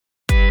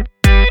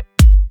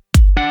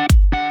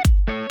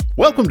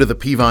Welcome to the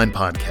Peavine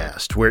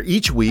Podcast, where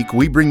each week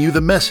we bring you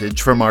the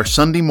message from our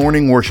Sunday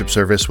morning worship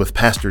service with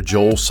Pastor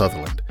Joel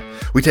Sutherland.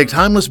 We take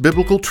timeless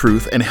biblical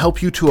truth and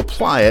help you to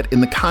apply it in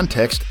the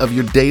context of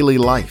your daily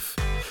life.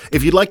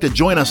 If you'd like to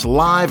join us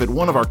live at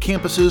one of our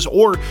campuses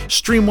or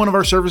stream one of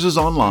our services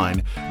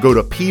online, go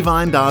to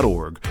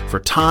peavine.org for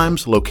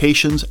times,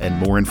 locations, and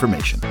more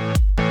information.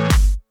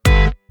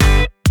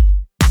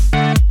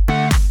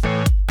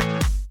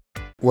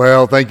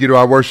 Well, thank you to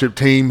our worship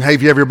team. Hey,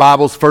 if you have your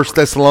Bibles, 1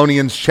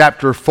 Thessalonians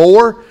chapter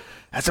 4.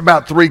 That's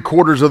about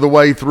 3/4 of the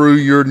way through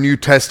your New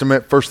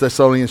Testament, 1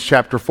 Thessalonians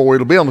chapter 4.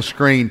 It'll be on the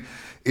screen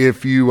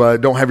if you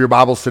don't have your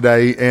Bibles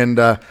today. And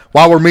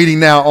while we're meeting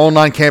now,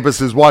 online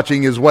campus is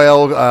watching as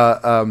well.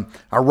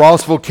 Our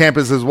Rossville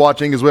campus is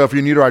watching as well. If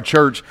you're new to our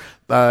church,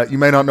 you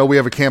may not know we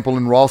have a campus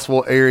in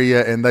Rossville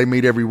area, and they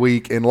meet every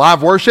week in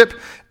live worship.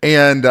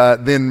 And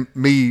then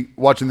me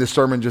watching this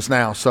sermon just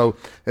now. So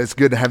it's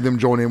good to have them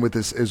join in with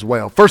us as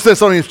well. 1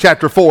 Thessalonians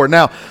chapter 4.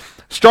 Now,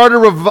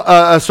 started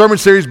a sermon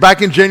series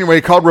back in January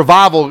called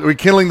Revival,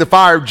 Rekindling the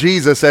Fire of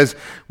Jesus, as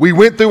we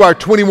went through our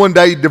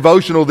 21-day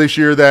devotional this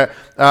year that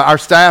our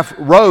staff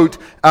wrote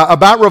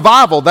about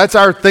revival. That's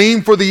our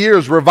theme for the year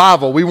is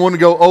revival. We want to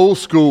go old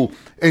school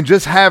and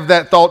just have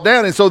that thought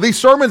down. And so these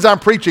sermons I'm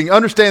preaching,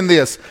 understand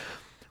this.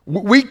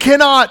 We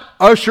cannot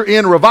usher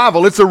in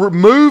revival. It's a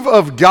move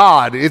of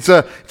God. It's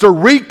a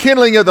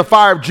rekindling of the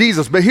fire of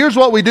Jesus. But here's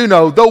what we do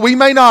know. Though we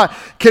may not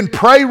can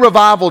pray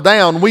revival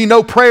down, we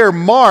know prayer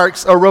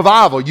marks a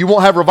revival. You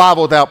won't have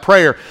revival without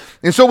prayer.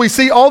 And so we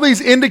see all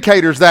these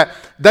indicators that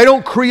they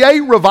don't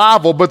create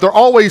revival, but they're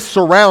always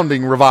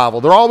surrounding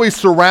revival. They're always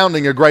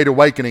surrounding a great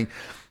awakening.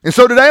 And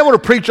so today I want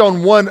to preach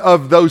on one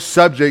of those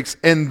subjects,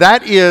 and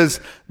that is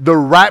the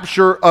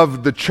rapture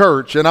of the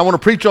church. And I want to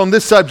preach on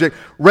this subject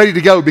ready to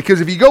go, because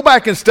if you go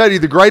back and study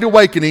the Great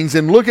Awakenings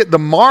and look at the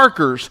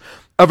markers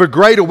of a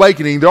Great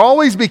Awakening, there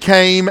always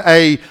became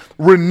a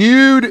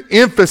renewed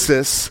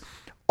emphasis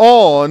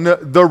on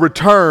the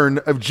return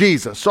of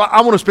Jesus. So I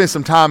want to spend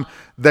some time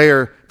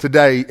there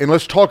today, and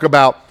let's talk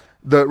about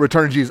the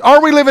return of Jesus. Are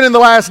we living in the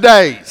last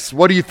days?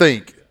 What do you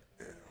think?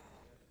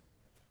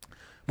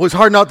 Well, it's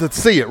hard not to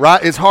see it,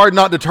 right? It's hard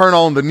not to turn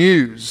on the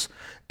news.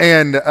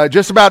 And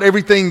just about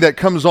everything that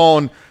comes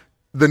on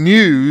the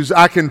news,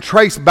 I can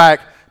trace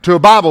back to a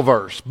Bible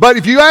verse. But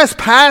if you ask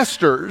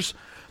pastors,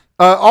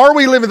 are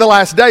we living the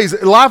last days?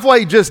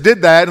 Lifeway just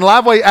did that. And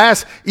Lifeway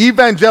asked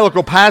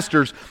evangelical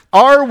pastors,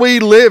 are we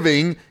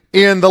living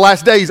in the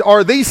last days?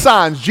 Are these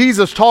signs?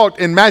 Jesus talked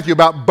in Matthew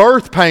about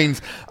birth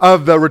pains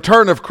of the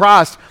return of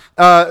Christ,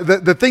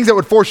 the things that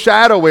would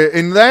foreshadow it.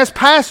 And they asked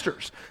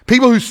pastors,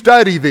 people who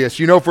study this,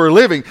 for a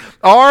living,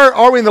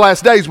 are we in the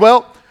last days?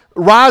 Well,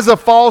 rise of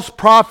false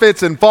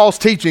prophets and false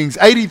teachings.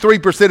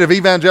 83% of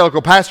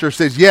evangelical pastors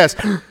says, yes,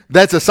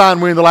 that's a sign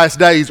we're in the last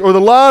days. Or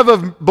the love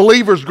of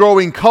believers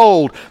growing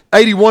cold.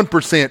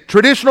 81%.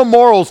 Traditional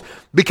morals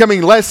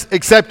becoming less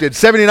accepted.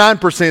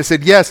 79%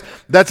 said, yes,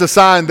 that's a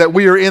sign that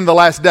we are in the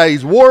last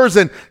days. Wars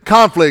and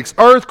conflicts,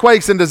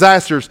 earthquakes and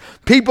disasters,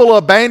 people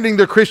abandoning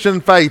their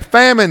Christian faith,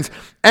 famines,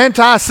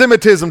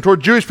 anti-Semitism toward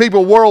Jewish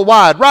people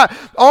worldwide, right?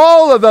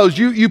 All of those,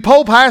 you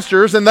poll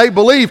pastors and they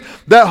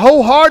believe that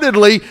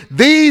wholeheartedly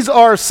these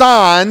are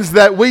signs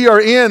that we are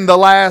in the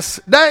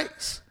last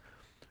days.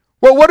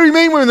 Well, what do you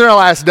mean we're in the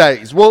last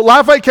days? Well,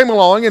 Lifeway came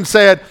along and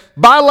said,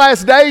 by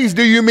last days,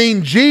 do you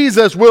mean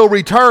Jesus will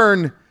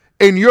return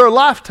in your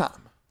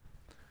lifetime?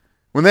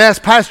 When they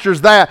asked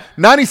pastors that,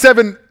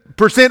 97%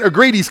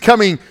 agreed he's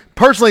coming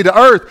personally to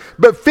earth,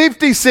 but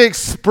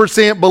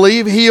 56%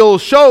 believe he'll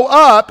show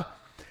up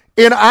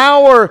in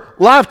our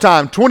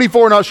lifetime.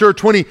 24 not sure,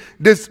 20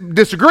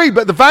 disagree.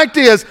 But the fact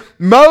is,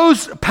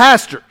 most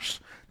pastors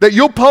that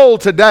you'll poll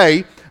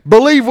today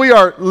believe we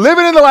are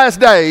living in the last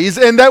days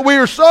and that we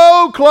are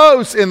so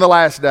close in the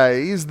last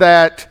days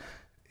that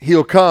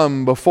he'll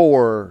come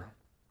before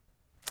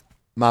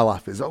my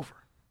life is over.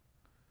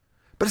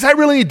 But is that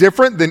really any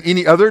different than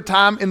any other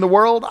time in the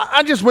world?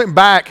 I just went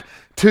back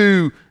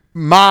to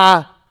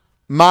my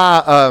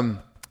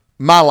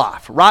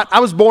life, right? I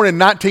was born in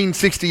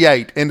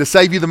 1968, and to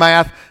save you the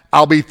math,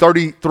 I'll be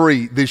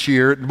 33 this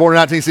year, born in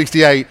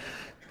 1968.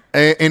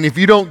 And if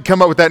you don't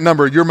come up with that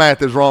number, your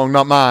math is wrong,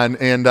 not mine.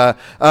 And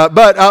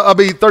but I'll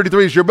be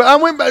 33 this year.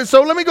 But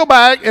so let me go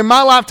back in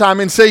my lifetime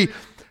and see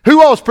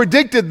who else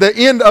predicted the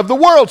end of the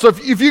world. So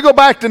if you go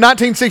back to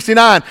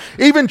 1969,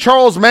 even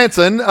Charles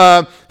Manson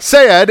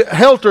said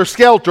Helter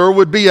Skelter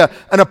would be an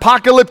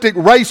apocalyptic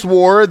race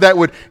war that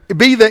would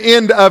be the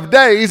end of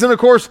days. And of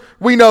course,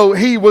 we know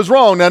he was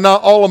wrong. Now,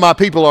 not all of my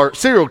people are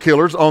serial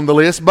killers on the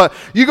list, but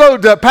you go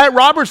to Pat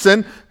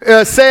Robertson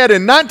said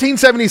in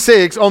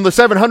 1976 on the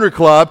 700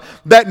 Club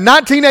that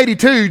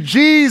 1982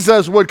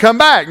 Jesus would come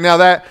back.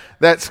 Now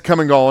that's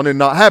coming on and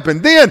not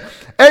happened. Then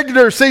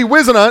Edgar C.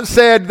 Whisenant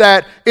said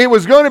that it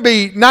was going to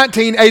be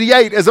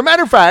 1988. As a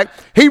matter of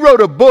fact, he wrote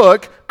a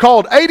book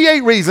called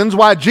 88 Reasons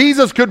Why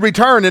Jesus Could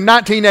Return in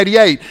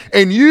 1988.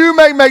 And you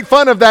may make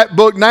fun of that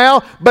book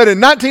now, but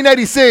in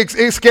 1986,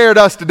 it scared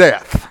us to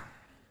death.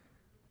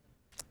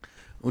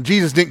 Well,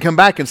 Jesus didn't come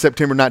back in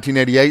September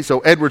 1988, so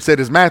Edward said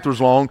his math was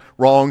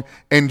wrong,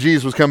 and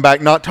Jesus was come back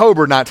in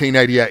October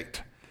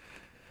 1988.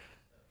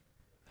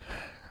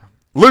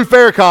 Lou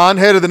Farrakhan,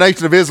 head of the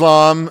Nation of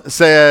Islam,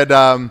 said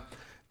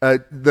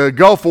the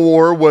Gulf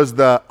War was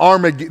the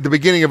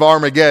beginning of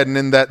Armageddon,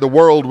 and that the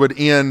world would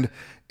end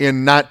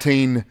in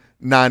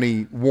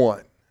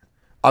 1991.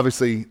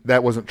 Obviously,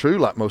 that wasn't true,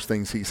 like most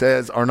things he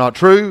says are not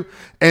true.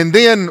 And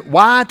then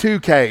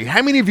Y2K.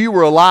 How many of you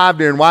were alive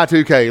during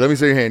Y2K? Let me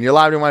see your hand. You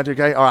alive during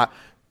Y2K? All right.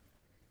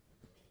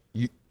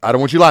 I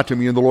don't want you to lie to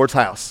me. You're in the Lord's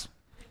house.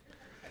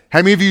 How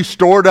many of you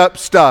stored up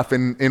stuff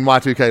in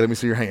Y2K? Let me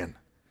see your hand.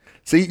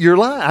 See, you're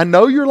lying. I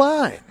know you're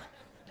lying.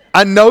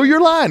 I know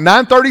you're lying.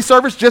 9:30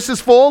 service just as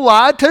full.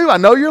 Lied too. I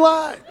know you're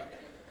lying.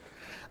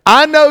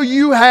 I know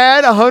you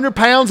had 100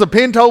 pounds of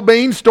pinto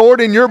beans stored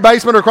in your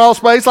basement or crawl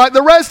space like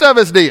the rest of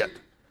us did.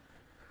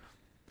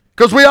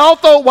 Because we all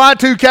thought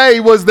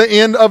Y2K was the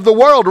end of the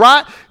world,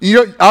 right?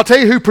 I'll tell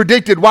you who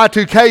predicted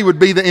Y2K would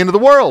be the end of the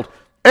world.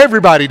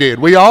 Everybody did.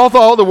 We all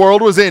thought the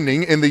world was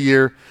ending in the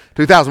year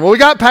 2000. Well, we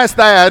got past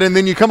that, and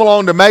then you come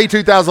along to May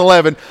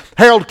 2011.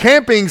 Harold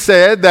Camping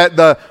said that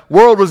the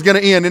world was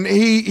going to end, and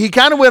he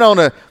kind of went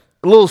on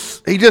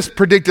he just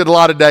predicted a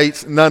lot of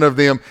dates. None of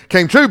them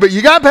came true. But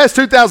you got past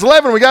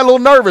 2011, we got a little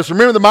nervous.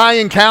 Remember the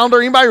Mayan calendar?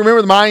 Anybody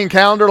remember the Mayan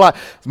calendar? Like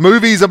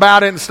movies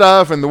about it and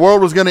stuff, and the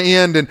world was going to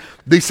end in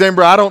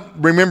December. I don't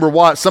remember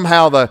what.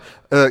 Somehow the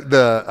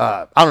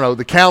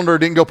calendar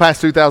didn't go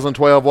past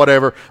 2012,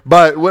 whatever.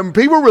 But when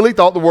people really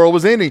thought the world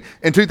was ending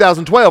in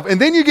 2012. And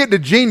then you get to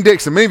Jeane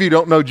Dixon. Many of you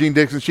don't know Jeane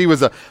Dixon. She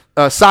was a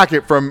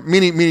psychic from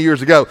many, many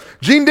years ago.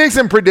 Jeane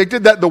Dixon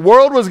predicted that the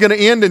world was going to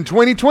end in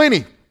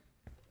 2020.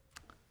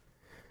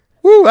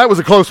 Woo, that was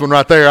a close one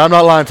right there. I'm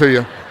not lying to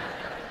you.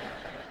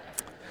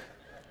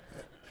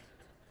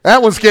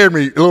 That one scared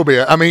me a little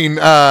bit. I mean,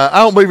 I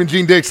don't believe in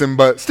Jeane Dixon,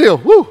 but still,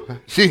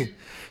 she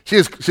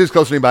is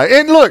close to anybody.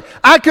 And look,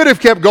 I could have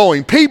kept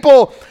going.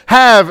 People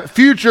have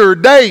future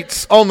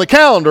dates on the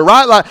calendar,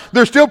 right? Like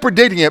they're still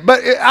predicting it.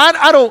 But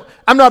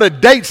I'm not a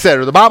date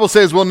setter. The Bible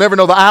says we'll never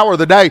know the hour or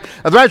the day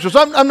of the rapture.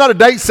 So I'm not a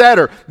date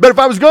setter. But if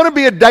I was going to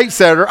be a date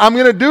setter, I'm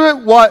going to do it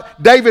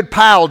what David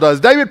Powell does.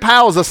 David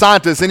Powell is a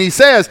scientist, and he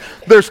says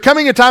there's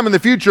coming a time in the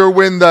future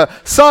when the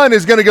sun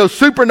is going to go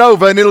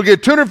supernova, and it'll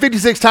get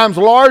 256 times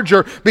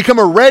larger, become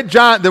a red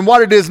giant than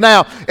what it is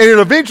now, and it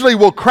eventually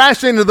will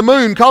crash into the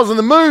moon, causing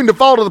the moon to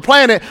fall to the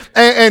planet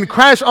and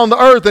crash on the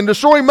earth and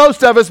destroy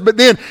most of us. But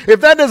then if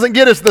that doesn't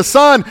get us, the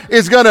sun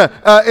is going to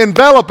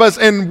envelop us,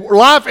 and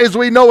life as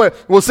we know it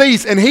will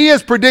cease. And he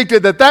has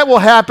predicted that will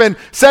happen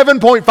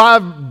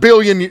 7.5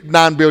 billion,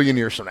 9 billion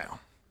years from now.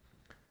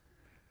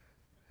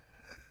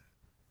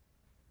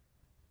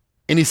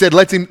 And he said,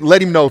 let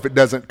him know if it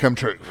doesn't come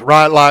true,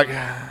 right? Like,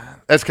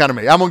 that's kind of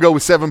me. I'm going to go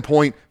with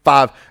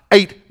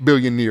 7.58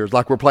 billion years,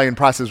 like we're playing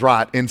Price is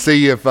Right, and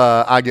see if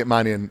I get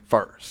mine in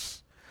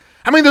first.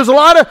 I mean, there's a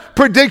lot of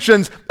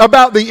predictions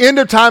about the end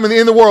of time and the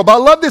end of the world. But I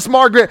love this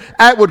Margaret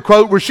Atwood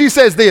quote where she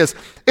says this: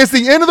 it's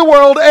the end of the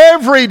world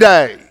every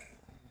day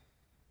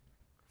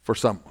for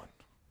someone.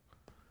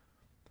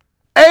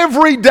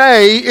 Every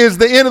day is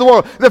the end of the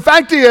world. The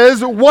fact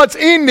is, what's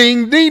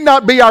ending need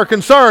not be our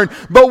concern,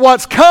 but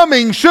what's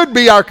coming should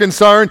be our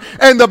concern.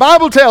 And the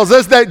Bible tells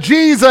us that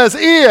Jesus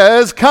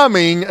is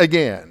coming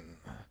again.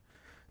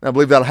 And I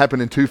believe that'll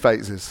happen in two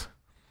phases.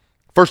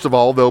 First of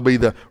all, there'll be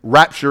the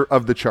rapture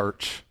of the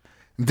church.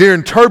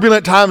 During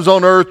turbulent times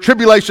on earth,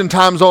 tribulation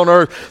times on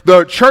earth,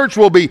 the church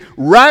will be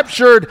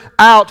raptured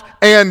out,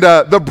 and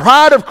the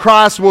bride of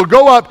Christ will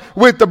go up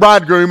with the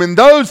bridegroom, and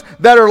those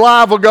that are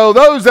alive will go,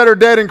 those that are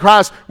dead in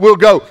Christ will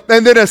go.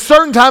 And then a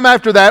certain time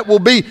after that will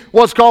be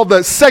what's called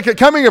the second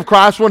coming of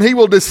Christ, when he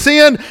will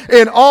descend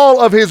in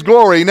all of his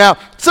glory. Now,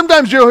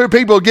 sometimes you'll hear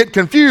people get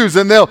confused,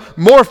 and they'll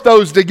morph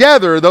those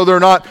together, though they're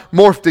not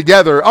morphed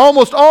together.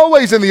 Almost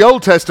always in the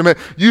Old Testament,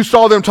 you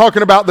saw them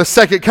talking about the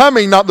second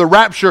coming, not the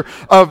rapture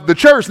of the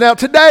church. Now,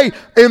 today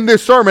in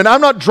this sermon,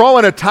 I'm not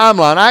drawing a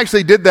timeline. I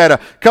actually did that a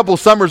couple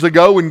summers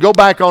ago. And go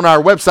back on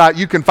our website.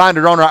 You can find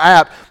it on our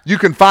app. You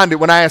can find it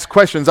when I ask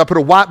questions. I put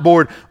a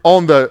whiteboard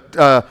on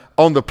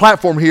the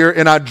platform here,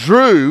 and I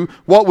drew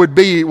what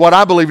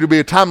I believe to be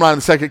a timeline of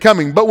the second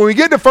coming. But when we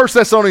get to 1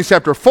 Thessalonians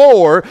chapter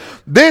 4,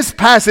 this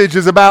passage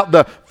is about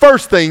the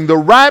first thing, the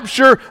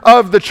rapture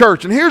of the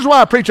church. And here's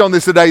why I preach on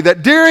this today,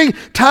 that during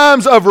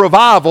times of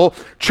revival,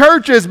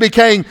 churches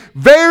became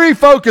very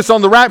focused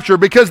on the rapture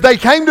because they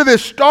came to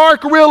this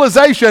stark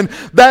realization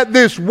that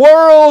this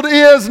world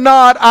is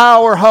not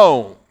our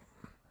home.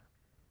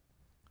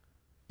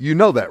 You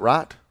know that,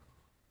 right?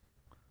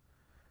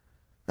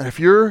 And if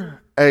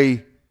you're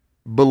a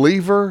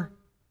believer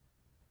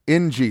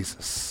in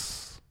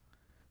Jesus,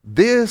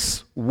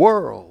 this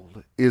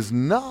world is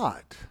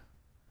not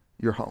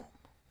your home.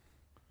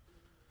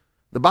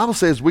 The Bible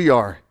says we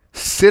are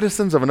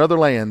citizens of another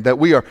land, that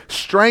we are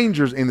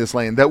strangers in this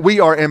land, that we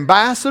are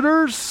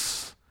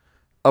ambassadors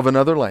of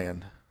another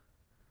land.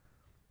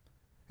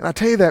 And I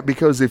tell you that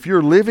because if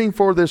you're living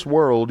for this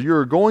world,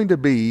 you're going to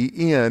be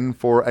in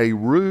for a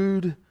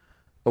rude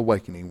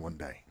awakening one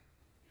day.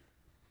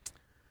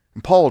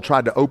 And Paul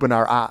tried to open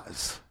our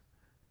eyes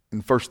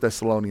in 1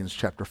 Thessalonians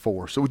chapter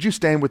 4. So would you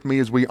stand with me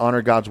as we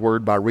honor God's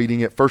word by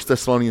reading it? 1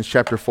 Thessalonians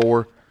chapter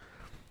 4.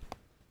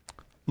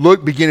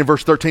 Look, beginning in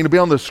verse 13. It'll be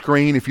on the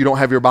screen if you don't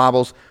have your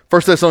Bibles.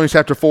 1 Thessalonians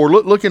chapter 4.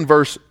 Look in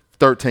verse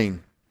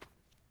 13.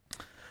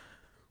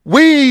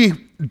 We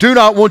do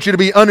not want you to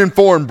be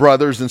uninformed,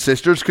 brothers and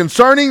sisters,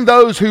 concerning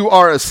those who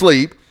are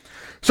asleep,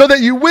 so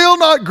that you will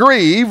not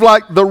grieve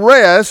like the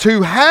rest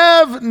who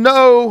have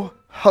no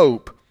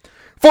hope.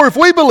 For if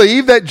we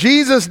believe that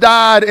Jesus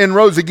died and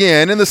rose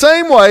again, in the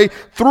same way,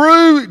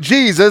 through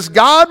Jesus,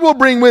 God will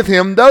bring with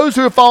him those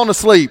who have fallen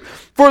asleep.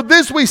 For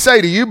this we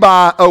say to you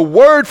by a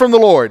word from the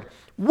Lord.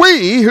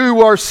 We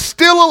who are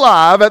still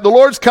alive at the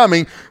Lord's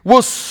coming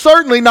will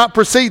certainly not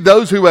precede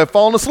those who have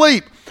fallen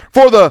asleep.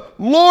 For the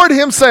Lord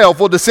himself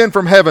will descend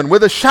from heaven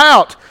with a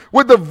shout,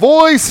 with the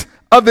voice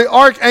of the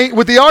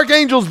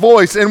archangel's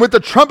voice, and with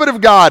the trumpet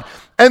of God,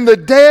 and the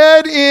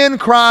dead in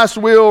Christ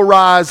will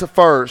rise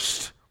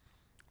first.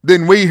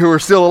 Then we who are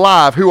still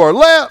alive, who are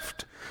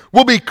left,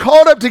 will be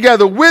caught up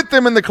together with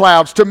them in the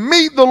clouds to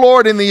meet the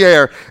Lord in the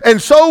air.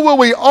 And so will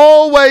we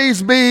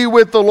always be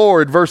with the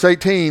Lord. Verse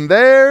 18,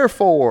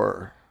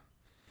 therefore,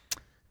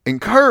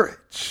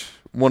 encourage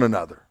one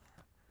another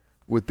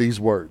with these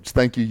words.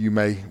 Thank you. You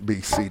may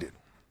be seated.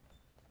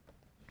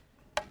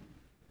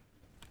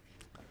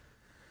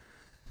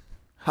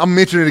 I'll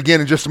mention it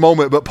again in just a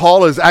moment, but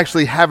Paul is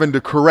actually having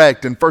to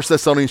correct in 1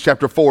 Thessalonians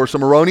chapter 4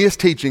 some erroneous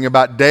teaching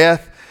about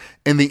death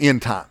and the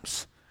end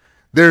times.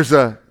 There's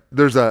a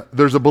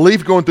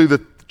belief going through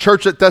the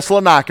church at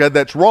Thessalonica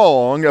that's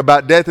wrong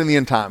about death and the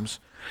end times.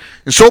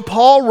 And so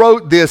Paul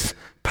wrote this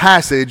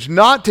passage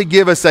not to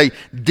give us a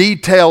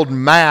detailed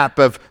map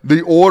of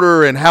the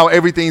order and how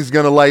everything's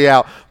going to lay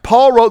out.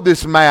 Paul wrote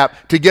this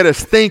map to get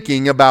us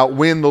thinking about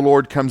when the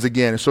Lord comes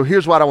again. So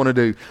here's what I want to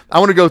do. I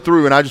want to go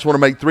through and I just want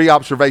to make 3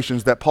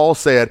 observations that Paul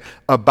said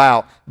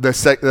about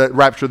the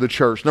rapture of the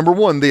church. Number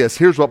one,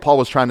 here's what Paul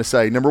was trying to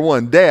say. Number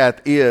one, death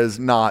is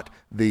not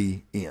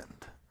the end.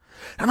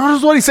 And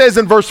notice what he says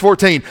in verse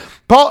 14.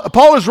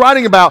 Paul is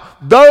writing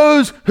about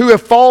those who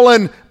have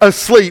fallen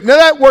asleep. Now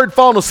that word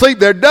fallen asleep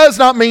there does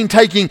not mean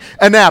taking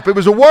a nap. It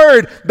was a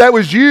word that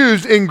was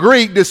used in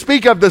Greek to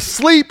speak of the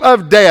sleep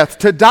of death,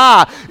 to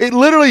die.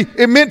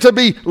 It meant to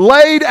be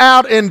laid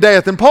out in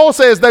death. And Paul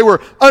says they were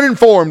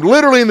uninformed,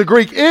 literally in the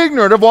Greek,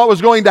 ignorant of what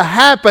was going to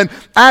happen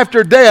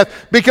after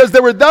death, because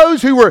there were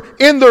those who were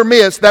in their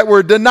midst that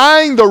were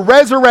denying the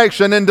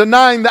resurrection and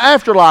denying the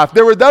afterlife.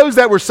 There were those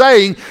that were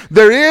saying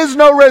there is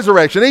no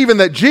resurrection, even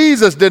that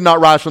Jesus did not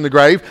rise from the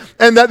grave,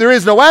 and that there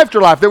is no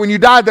afterlife, that when you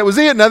died, that was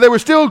it. Now, they were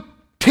still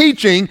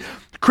teaching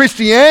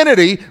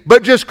Christianity,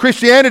 but just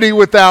Christianity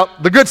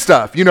without the good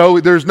stuff. You know,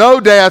 there's no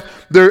death.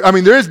 There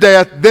is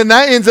death, then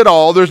that ends it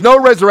all. There's no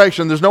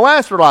resurrection. There's no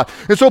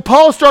afterlife. And so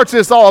Paul starts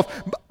this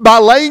off by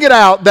laying it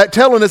out, that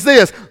telling us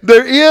this: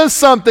 there is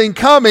something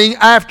coming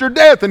after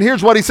death. And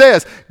here's what he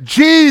says: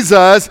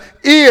 Jesus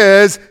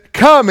is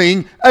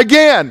coming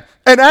again.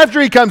 And after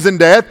he comes in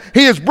death,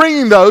 he is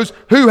bringing those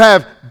who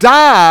have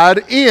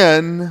died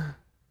in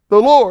the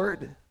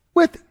Lord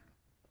with him.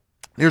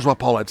 Here's why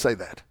Paul had to say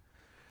that.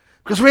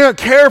 Because if we aren't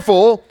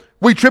careful,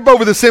 we trip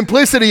over the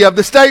simplicity of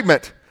the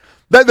statement.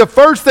 That the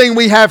first thing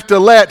we have to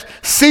let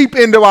seep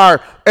into our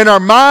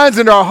minds,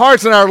 into our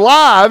hearts, and our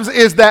lives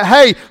is that,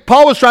 hey,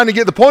 Paul was trying to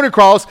get the point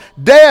across: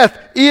 death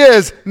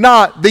is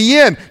not the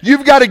end.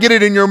 You've got to get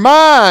it in your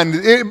mind.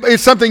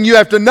 It's something you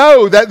have to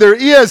know, that there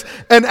is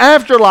an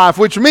afterlife,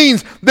 which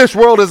means this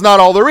world is not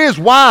all there is.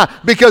 Why?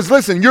 Because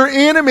listen, your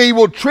enemy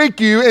will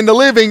trick you into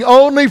living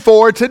only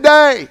for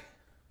today.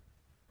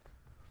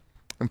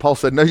 And Paul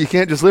said, no, you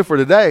can't just live for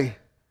today.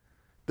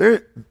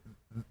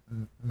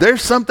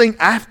 There's something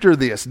after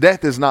this.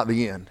 Death is not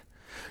the end.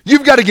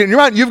 You've got to get in your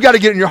mind. You've got to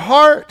get in your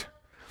heart.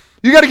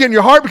 You've got to get in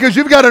your heart, because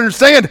you've got to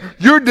understand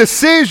your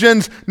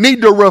decisions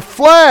need to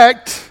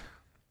reflect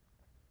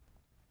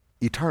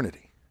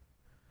eternity.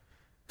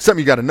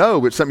 Something you got to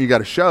know, but something you got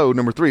to show.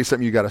 Number 3,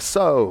 something you got to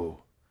sow.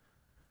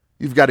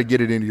 You've got to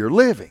get it into your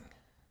living.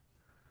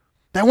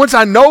 Now, once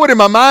I know it in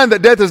my mind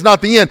that death is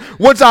not the end,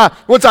 once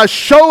I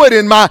show it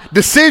in my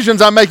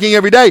decisions I'm making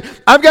every day,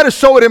 I've got to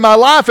show it in my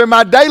life, and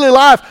my daily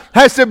life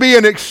has to be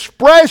an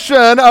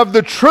expression of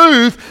the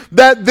truth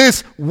that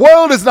this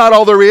world is not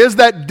all there is,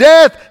 that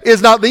death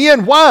is not the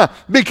end. Why?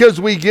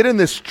 Because we get in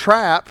this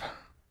trap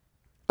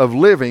of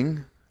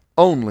living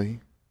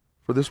only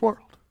for this world.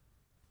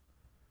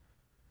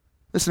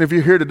 Listen, if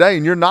you're here today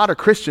and you're not a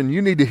Christian,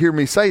 you need to hear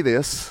me say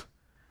this: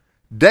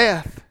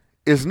 death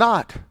is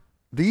not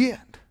the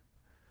end.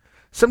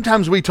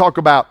 Sometimes we talk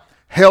about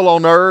hell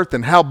on earth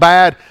and how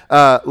bad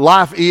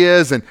life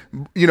is, and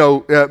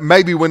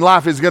maybe when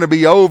life is going to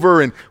be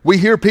over, and we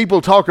hear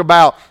people talk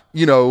about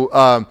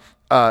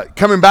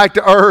coming back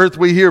to earth.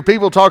 We hear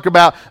people talk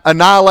about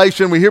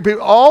annihilation. We hear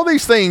people, all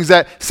these things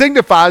that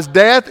signifies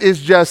death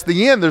is just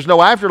the end. There's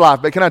no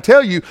afterlife. But can I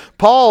tell you,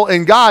 Paul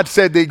and God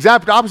said the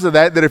exact opposite of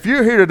that if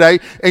you're here today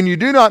and you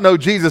do not know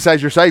Jesus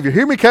as your Savior,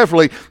 hear me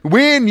carefully,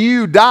 when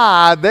you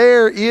die,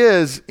 there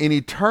is an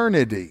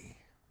eternity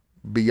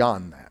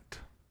beyond that.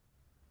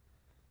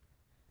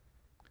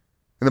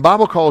 And the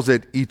Bible calls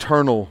it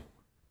eternal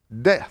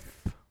death.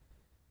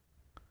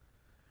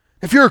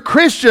 If you're a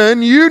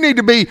Christian, you need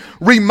to be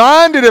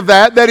reminded of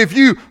that if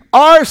you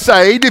are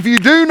saved, if you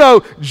do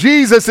know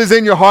Jesus is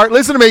in your heart,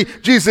 listen to me,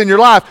 Jesus is in your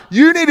life,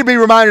 you need to be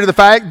reminded of the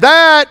fact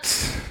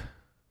that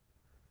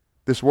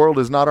this world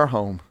is not our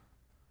home.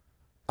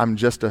 I'm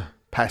just a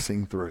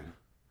passing through.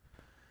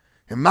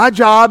 And my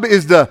job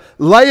is to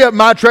lay up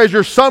my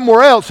treasure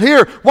somewhere else.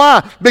 Here,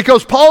 why?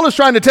 Because Paul is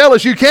trying to tell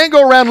us you can't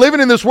go around living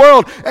in this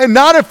world and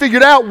not have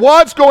figured out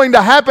what's going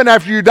to happen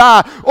after you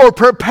die or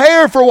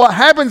prepare for what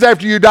happens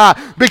after you die.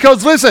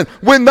 Because listen,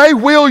 when they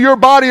wheel your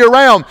body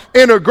around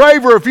in a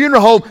grave or a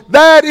funeral home,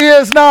 that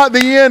is not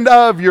the end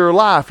of your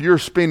life. You're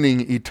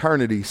spending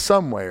eternity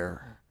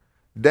somewhere.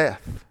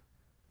 Death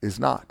is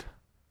not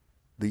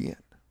the end.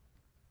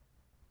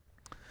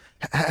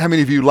 How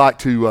many of you like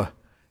to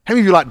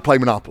play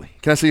Monopoly?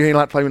 Can I see you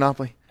like to play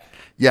Monopoly?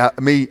 Yeah,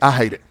 me, I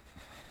hate it.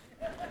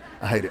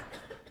 I hate it.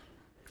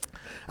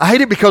 I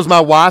hate it because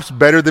my wife's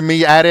better than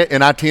me at it,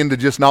 and I tend to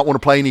just not want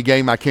to play any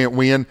game I can't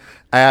win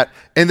at.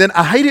 And then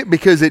I hate it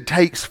because it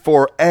takes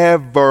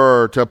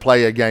forever to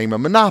play a game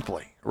of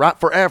Monopoly, right?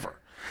 Forever.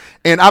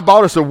 And I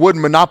bought us a wooden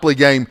Monopoly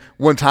game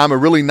one time, a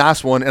really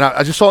nice one, and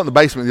I just saw it in the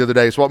basement the other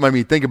day. It's what made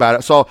me think about it.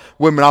 I saw a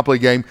wooden Monopoly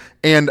game,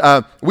 and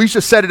we used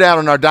to set it out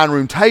on our dining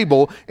room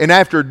table, and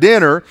after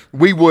dinner,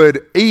 we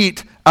would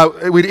eat,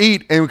 and we'd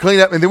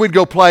clean up, and then we'd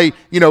go play,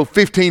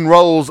 15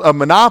 rolls of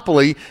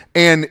Monopoly,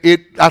 and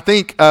I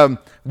think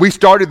we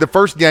started the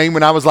first game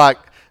when I was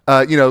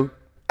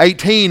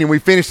 18, and we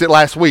finished it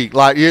last week.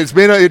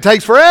 It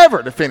takes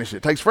forever to finish it.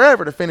 It takes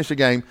forever to finish a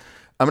game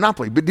of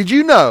Monopoly. But did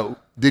you know,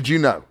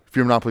 if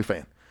you're a Monopoly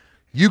fan,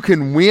 you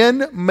can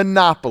win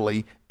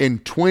Monopoly in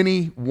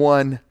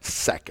 21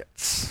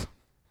 seconds.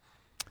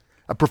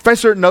 A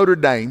professor at Notre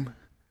Dame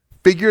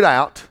figured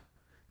out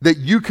that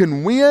you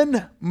can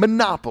win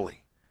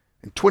Monopoly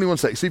in 21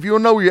 seconds. So if you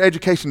want to know where your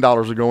education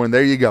dollars are going,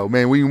 there you go.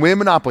 Man, we win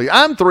Monopoly.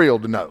 I'm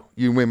thrilled to know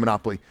you win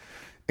Monopoly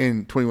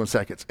in 21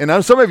 seconds. And I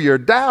know some of you are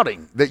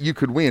doubting that you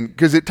could win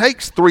because it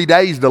takes 3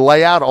 days to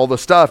lay out all the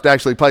stuff to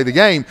actually play the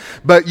game,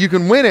 but you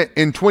can win it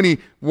in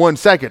 21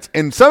 seconds.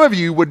 And some of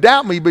you would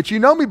doubt me, but you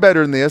know me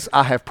better than this.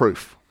 I have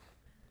proof.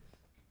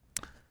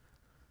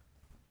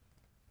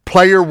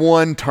 Player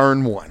one,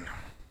 turn one.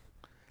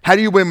 How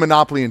do you win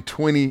Monopoly in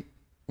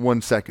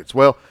 21 seconds?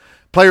 Well,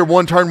 player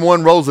one, turn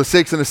one, rolls a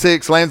 6 and a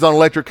 6, lands on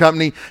electric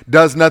company,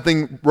 does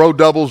nothing, roll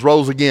doubles,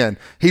 rolls again.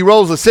 He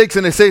rolls a 6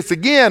 and a 6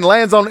 again,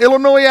 lands on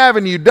Illinois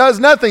Avenue, does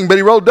nothing, but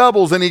he rolled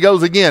doubles and he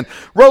goes again.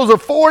 Rolls a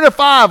 4 and a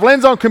 5,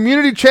 lands on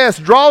Community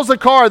Chest, draws a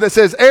card that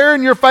says, "Error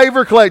in your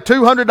favor, collect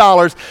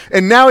 $200,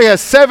 and now he has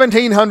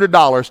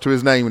 $1,700 to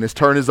his name, and his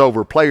turn is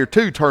over. Player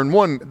two, turn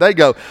one, they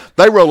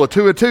roll a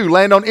 2 and 2,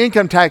 land on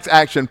income tax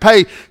action,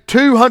 pay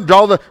 $200,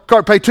 draw the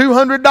card, pay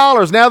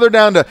 $200. Now they're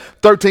down to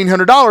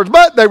 $1,300,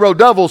 but they roll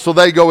doubles, so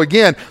they go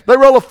again. They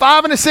roll a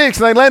 5 and a 6,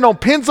 and they land on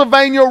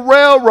Pennsylvania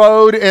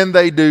Railroad, and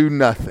they do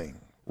nothing.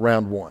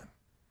 Round one.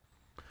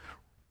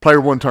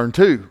 Player one, turn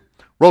two,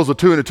 rolls a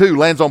 2 and a 2,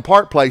 lands on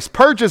Park Place,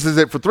 purchases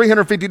it for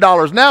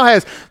 $350, now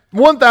has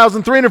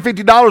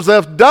 $1,350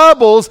 left,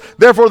 doubles,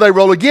 therefore they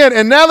roll again,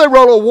 and now they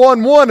roll a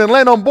 1-1 and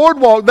land on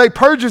Boardwalk. They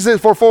purchase it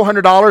for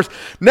 $400,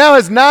 now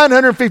has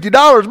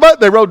 $950, but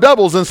they roll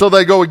doubles, and so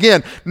they go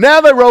again.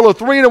 Now they roll a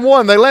 3 and a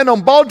 1, they land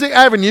on Baltic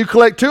Avenue,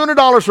 collect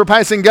 $200 for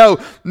pass and go,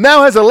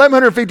 now has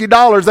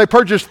 $1,150, they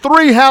purchase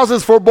 3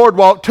 houses for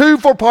Boardwalk, 2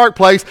 for Park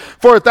Place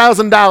for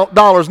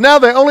 $1,000. Now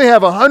they only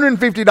have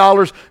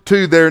 $150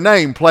 to their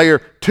name.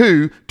 Player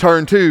two,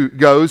 turn two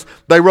goes,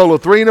 they roll a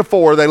 3 and a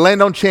 4, they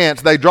land on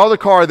Chance, they draw the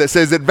card that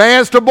says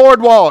advance to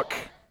Boardwalk.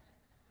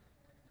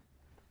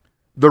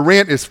 The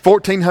rent is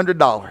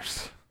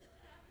 $1,400.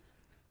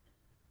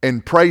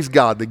 And praise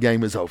God, the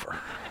game is over.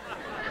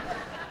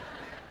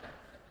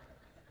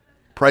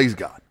 Praise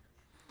God.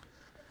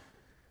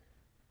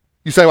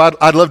 You say, well,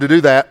 I'd love to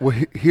do that. Well,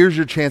 here's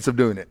your chance of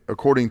doing it,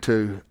 according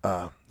to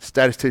a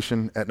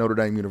statistician at Notre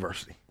Dame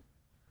University.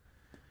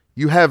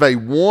 You have a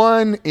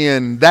 1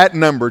 in that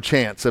number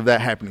chance of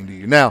that happening to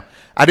you. Now,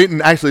 I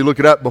didn't actually look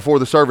it up before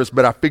the service,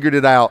 but I figured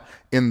it out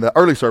in the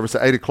early service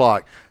at 8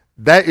 o'clock.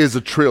 That is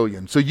 1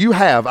 trillion. So you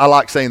have, I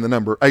like saying the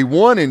number, a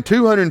 1 in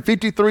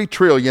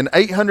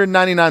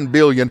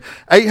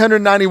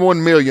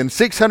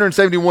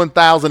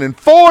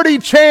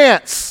 253,899,891,671,040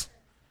 chance.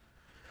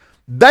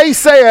 They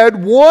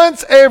said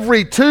once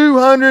every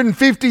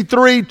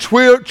 253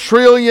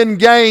 trillion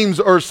games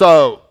or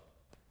so.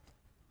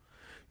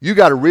 You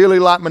got to really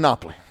like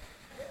Monopoly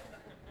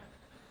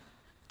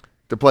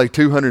to play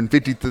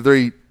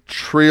 253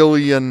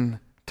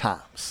 trillion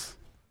times.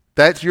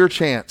 That's your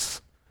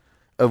chance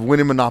of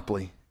winning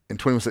Monopoly in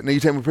 21 seconds. Now you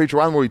tell me, preacher,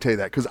 why would you tell you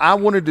that? Because I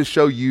wanted to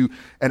show you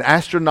an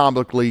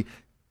astronomically,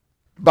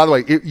 by the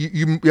way,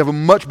 you have a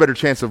much better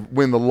chance of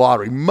winning the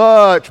lottery,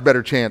 much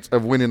better chance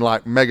of winning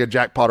like mega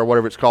jackpot or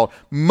whatever it's called,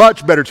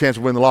 much better chance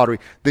of winning the lottery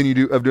than you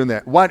do of doing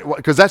that. Why?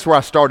 Because that's where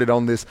I started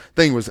on this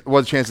thing was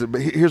chances.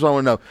 But here's what I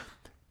want to know.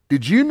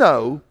 Did you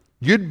know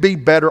you'd be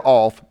better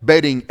off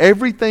betting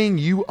everything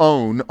you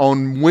own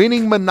on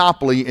winning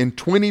Monopoly in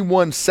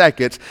 21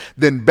 seconds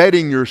than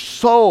betting your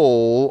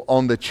soul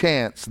on the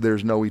chance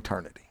there's no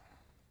eternity.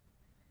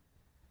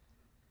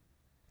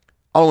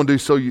 All I want to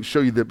do is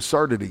show you the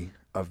absurdity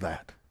of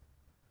that.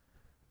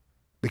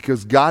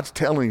 Because God's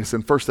telling us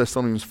in 1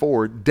 Thessalonians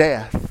 4,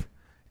 death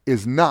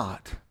is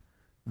not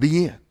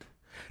the end.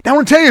 Now I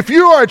want to tell you, if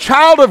you are a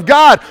child of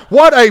God,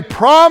 what a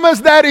promise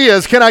that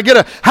is. Can I get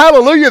a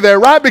hallelujah there,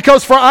 right?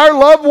 Because for our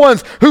loved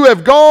ones who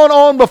have gone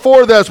on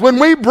before this, when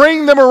we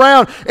bring them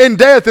around in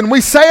death and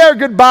we say our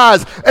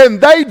goodbyes and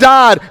they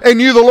died and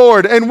knew the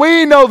Lord and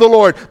we know the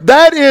Lord,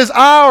 that is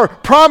our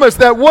promise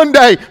that one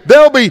day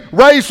they'll be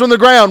raised from the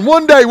ground.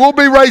 One day we'll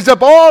be raised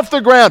up off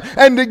the ground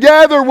and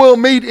together we'll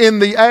meet in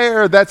the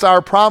air. That's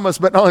our promise.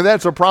 But not only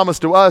that's a promise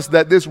to us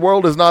that this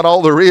world is not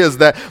all there is,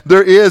 that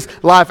there is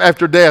life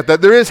after death,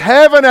 that there is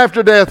heaven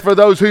after death for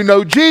those who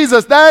know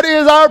Jesus. That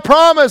is our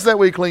promise that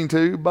we cling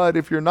to. But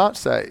if you're not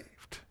saved,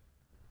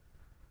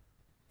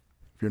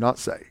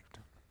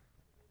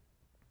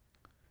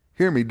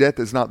 hear me, death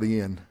is not the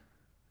end.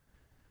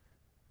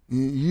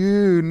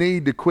 You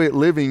need to quit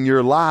living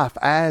your life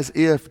as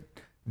if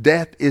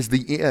death is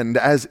the end,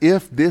 as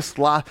if this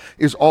life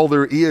is all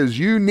there is.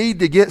 You need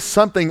to get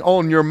something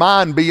on your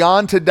mind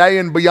beyond today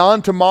and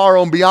beyond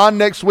tomorrow and beyond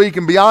next week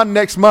and beyond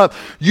next month.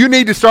 You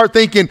need to start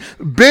thinking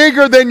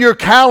bigger than your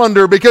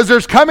calendar, because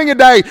there's coming a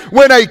day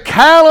when a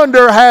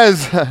calendar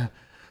has,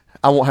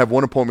 I won't have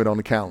one appointment on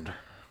the calendar.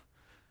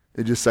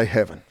 It just say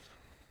heaven.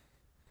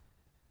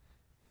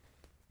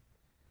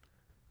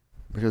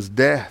 Because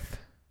death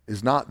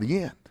is not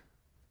the end.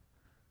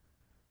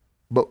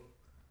 But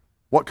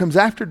what comes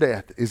after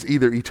death is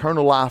either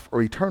eternal life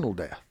or eternal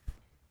death.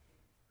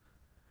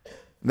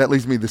 And that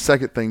leads me to the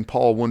second thing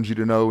Paul wants you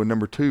to know, and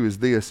number 2 is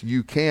this: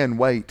 you can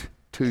wait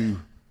too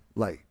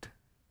late.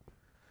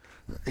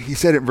 He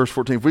said it in verse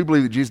 14, if we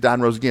believe that Jesus died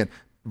and rose again.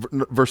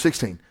 Verse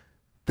 16,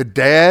 the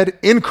dead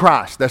in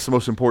Christ, that's the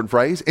most important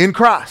phrase, in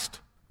Christ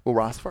will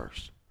rise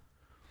first.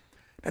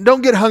 And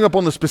don't get hung up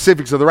on the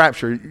specifics of the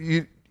rapture.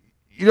 You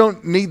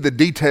don't need the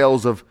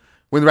details of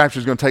when the rapture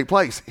is going to take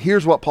place.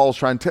 Here's what Paul's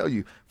trying to tell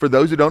you. For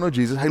those who don't know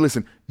Jesus, hey,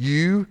 listen,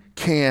 you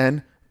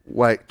can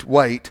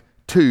wait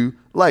too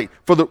late.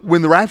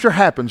 When the rapture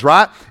happens,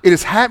 right, it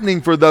is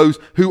happening for those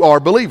who are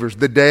believers.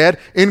 The dead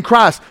in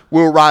Christ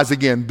will rise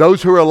again.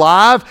 Those who are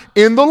alive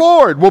in the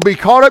Lord will be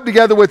caught up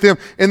together with him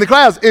in the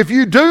clouds. If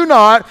you do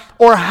not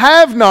or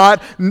have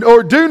not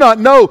or do not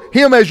know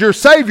him as your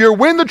Savior,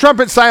 when the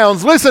trumpet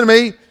sounds, listen to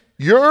me,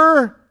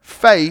 your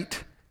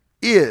fate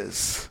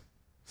is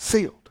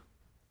sealed.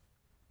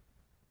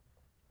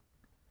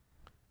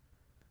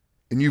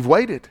 And you've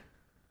waited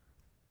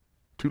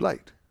too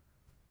late.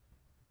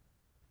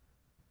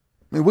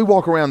 I mean, we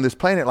walk around this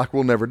planet like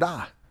we'll never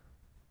die,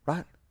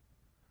 right?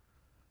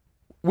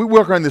 We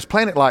walk around this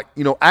planet like,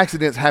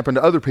 accidents happen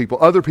to other people.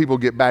 Other people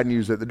get bad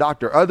news at the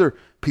doctor. Other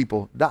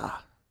people die.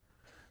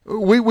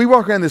 We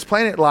walk around this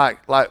planet like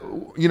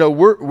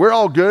we're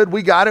all good.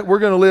 We got it. We're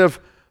going to live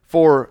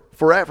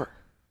forever.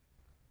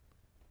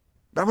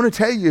 But I'm going to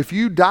tell you, if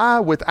you die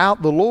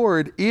without the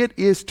Lord, it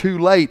is too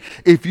late.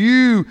 If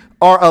you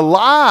are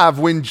alive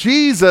when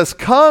Jesus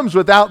comes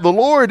without the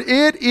Lord,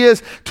 it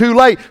is too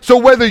late. So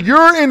whether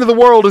your end of the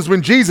world is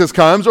when Jesus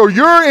comes or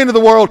your end of the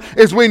world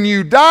is when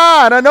you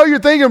die, and I know you're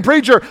thinking,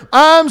 preacher,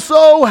 I'm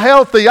so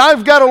healthy.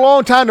 I've got a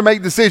long time to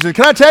make decisions.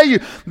 Can I tell you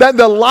that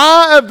the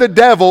lie of the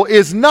devil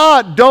is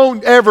not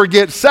don't ever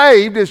get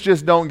saved. It's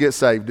just don't get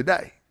saved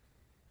today.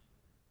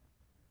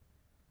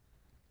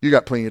 You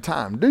got plenty of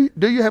time.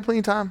 Do you have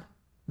plenty of time?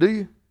 Do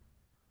you?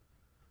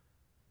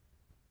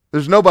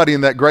 There's nobody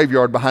in that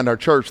graveyard behind our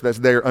church that's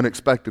there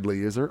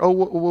unexpectedly, is there? Oh,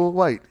 well,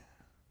 wait.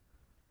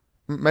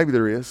 Maybe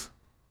there is.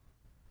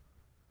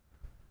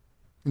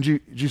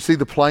 Did you see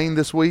the plane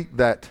this week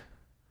that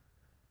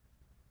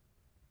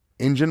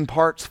engine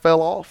parts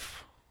fell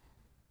off?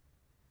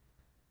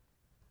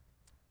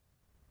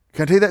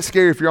 Can I tell you that's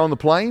scary if you're on the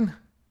plane?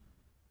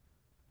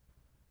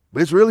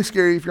 But it's really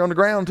scary if you're on the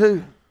ground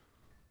too.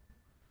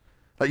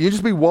 Like you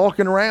just be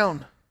walking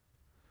around.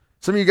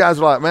 Some of you guys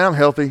are like, man, I'm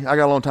healthy. I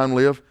got a long time to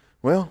live.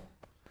 Well,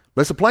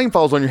 unless a plane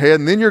falls on your head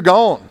and then you're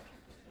gone.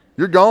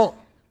 You're gone.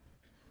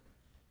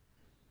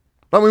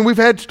 I mean, we've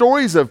had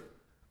stories of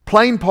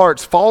plane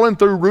parts falling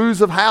through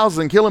roofs of houses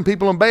and killing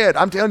people in bed.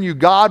 I'm telling you,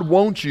 God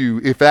wants you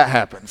if that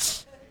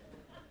happens.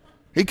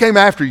 He came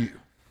after you.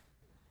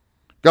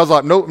 God's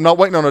like, nope, I'm not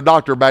waiting on a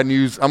doctor, bad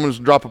news. I'm going to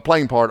drop a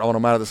plane part on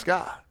them out of the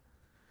sky.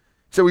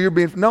 So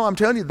no, I'm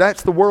telling you,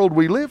 that's the world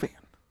we live in.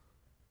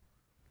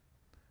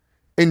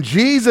 And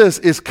Jesus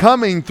is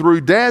coming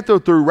through death or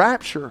through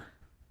rapture.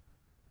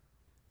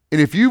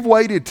 And if you've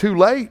waited too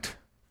late,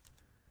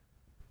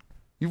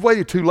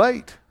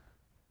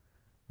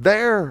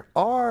 there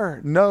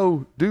are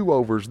no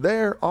do-overs.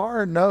 There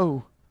are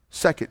no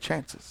second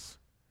chances.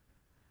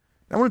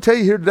 I want to tell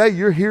you here today,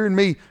 you're hearing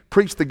me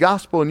preach the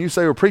gospel and you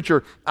say, well,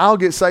 preacher, I'll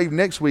get saved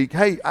next week.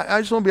 Hey,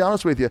 I just want to be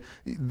honest with you.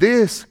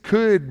 This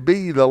could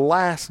be the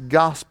last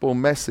gospel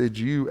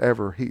message you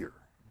ever hear.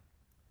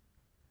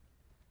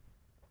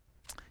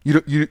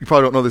 You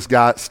probably don't know this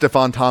guy,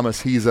 Stefan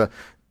Thomas. He's a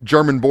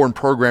German-born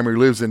programmer who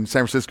lives in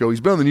San Francisco.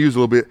 He's been on the news a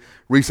little bit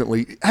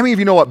recently. How many of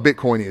you know what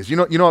Bitcoin is? You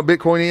know what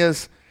Bitcoin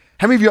is?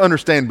 How many of you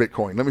understand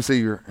Bitcoin? Let me see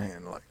your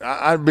hand.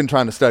 I've been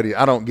trying to study it.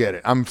 I don't get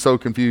it. I'm so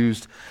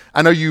confused.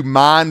 I know you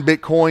mine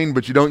Bitcoin,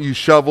 but you don't use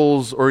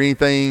shovels or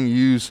anything.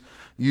 You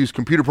use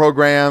computer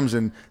programs,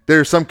 and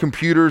there's some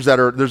computers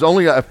there's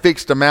only a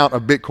fixed amount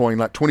of Bitcoin,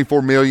 like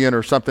 24 million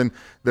or something.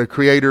 The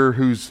creator,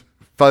 who's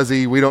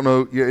fuzzy, we don't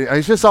know.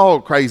 It's just all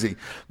crazy.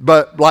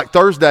 But like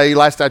Thursday,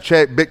 last I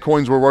checked,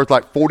 Bitcoins were worth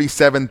like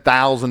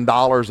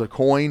 $47,000 a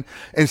coin.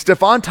 And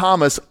Stefan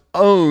Thomas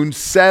owned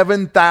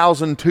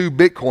 7,002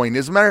 Bitcoin.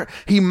 As a matter,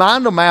 he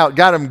mined them out,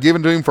 got them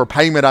given to him for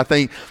payment, I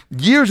think,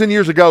 years and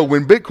years ago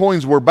when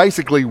Bitcoins were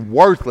basically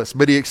worthless.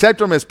 But he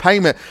accepted them as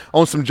payment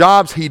on some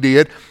jobs he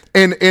did.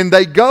 And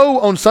they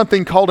go on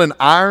something called an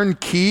iron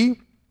key.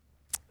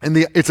 And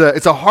it's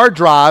a hard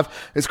drive.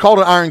 It's called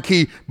an iron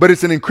key, but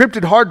it's an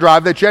encrypted hard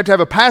drive that you have to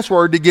have a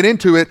password to get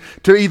into it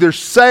to either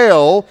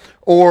sell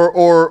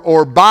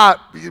or buy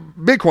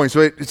Bitcoin.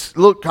 So it's a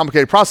little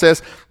complicated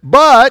process.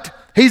 But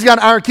he's got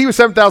an iron key with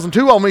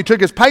 7,002 on when he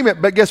took his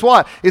payment. But guess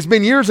what? It's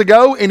been years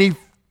ago, and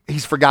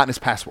he's forgotten his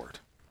password.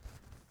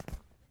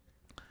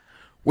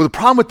 Well, the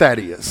problem with that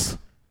is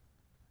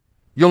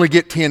you only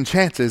get 10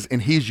 chances,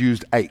 and he's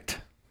used 8.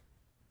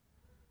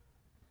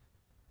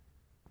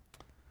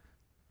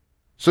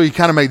 So he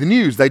kind of made the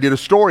news. They did a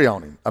story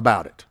on him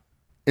about it.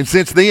 And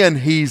since then,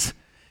 he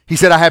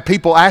said, I have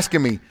people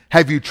asking me,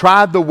 have you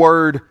tried the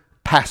word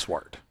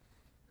password?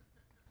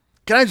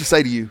 Can I just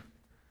say to you,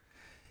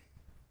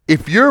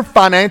 if your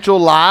financial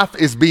life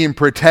is being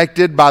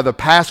protected by the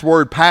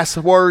password,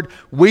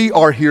 we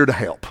are here to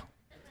help.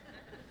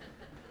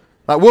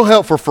 Like, we'll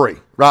help for free,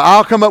 right?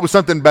 I'll come up with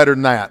something better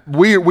than that.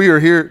 We are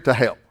here to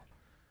help.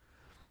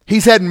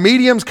 He's had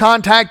mediums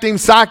contact him,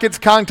 psychics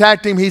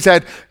contact him. He's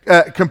had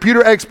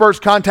computer experts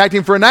contact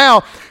him. For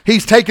now,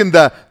 he's taken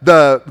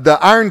the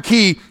iron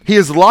key. He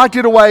has locked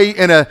it away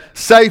in a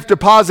safe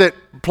deposit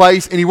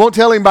place, and he won't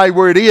tell anybody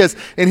where it is.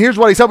 And here's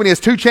what he's hoping. He has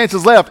 2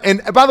 chances left.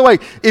 And by the way,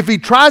 if he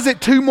tries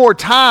it 2 more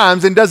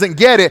times and doesn't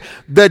get it,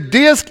 the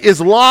disk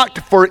is locked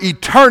for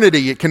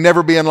eternity. It can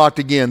never be unlocked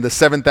again. The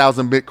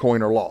 7,000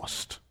 Bitcoin are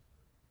lost.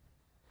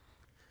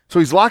 So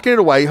he's locking it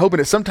away, hoping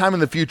that sometime in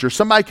the future,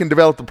 somebody can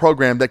develop the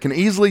program that can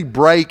easily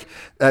break,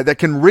 that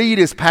can read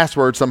his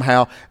password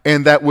somehow,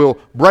 and that will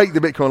break the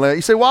Bitcoin.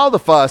 You say, why all the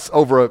fuss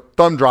over a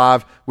thumb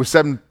drive with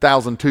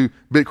 7,002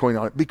 Bitcoin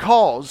on it?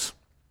 Because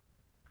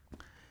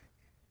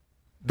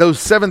those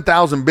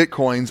 7,000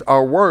 Bitcoins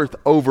are worth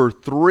over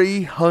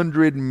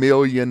 $300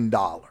 million.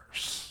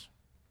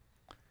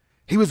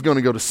 He was going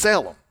to go to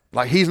sell them.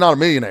 Like, he's not a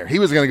millionaire. He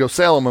was going to go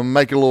sell them and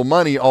make a little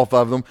money off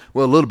of them.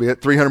 Well, a little bit,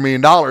 $300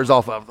 million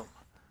off of them.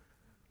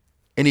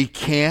 And he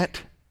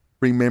can't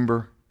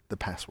remember the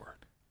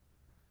password.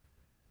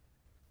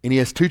 And he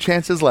has 2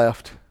 chances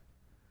left, and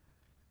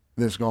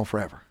then it's gone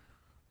forever.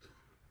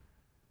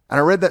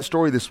 And I read that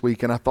story this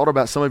week, and I thought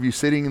about some of you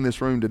sitting in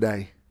this room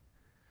today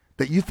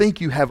that you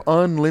think you have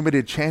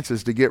unlimited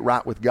chances to get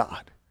right with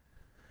God.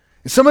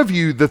 And some of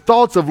you, the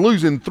thoughts of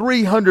losing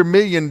 $300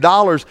 million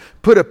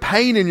put a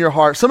pain in your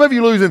heart. Some of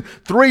you losing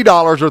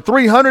 $3 or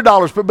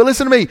 $300. But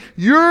listen to me,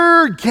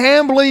 you're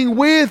gambling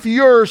with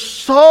your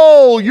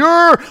soul.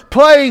 You're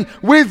playing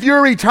with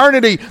your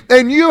eternity.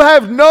 And you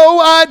have no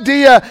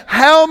idea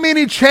how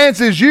many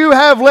chances you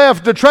have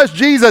left to trust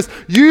Jesus.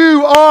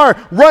 You are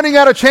running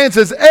out of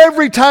chances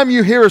every time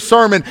you hear a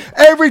sermon,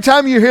 every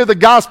time you hear the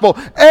gospel,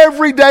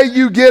 every day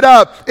you get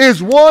up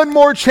is one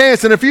more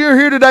chance. And if you're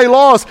here today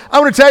lost, I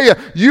want to tell you,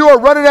 you are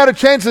running out of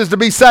chances to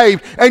be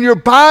saved, and you're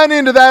buying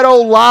into that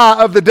old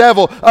lie of the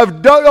devil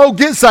of, oh,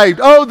 get saved.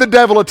 Oh, the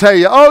devil will tell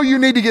you, oh, you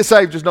need to get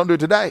saved. Just don't do it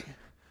today.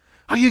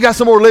 Oh, you got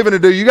some more living to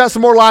do. You got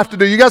some more life to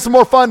do. You got some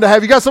more fun to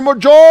have. You got some more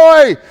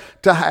joy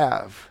to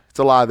have. It's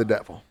a lie of the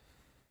devil.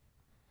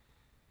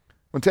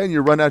 I'm telling you,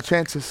 you're running out of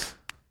chances.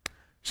 You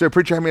say,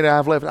 preacher, how many do I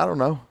have left? I don't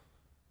know.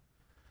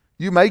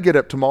 You may get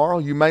up tomorrow.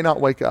 You may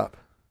not wake up.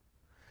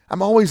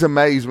 I'm always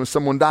amazed when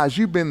someone dies.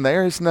 You've been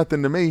there. It's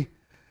nothing to me.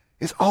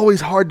 It's always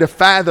hard to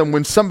fathom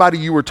when somebody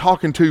you were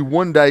talking to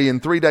one day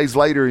and 3 days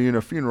later you're in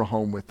a funeral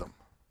home with them.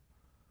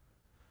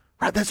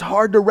 Right? That's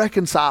hard to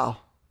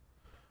reconcile.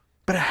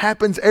 But it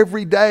happens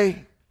every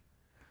day.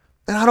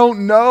 And I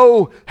don't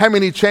know how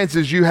many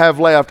chances you have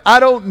left. I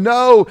don't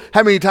know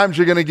how many times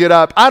you're going to get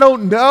up. I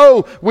don't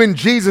know when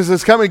Jesus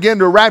is coming again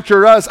to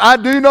rapture us. I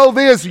do know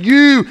this.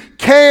 You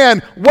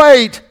can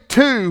wait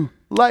too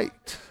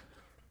late.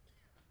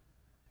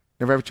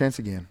 Never have a chance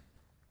again.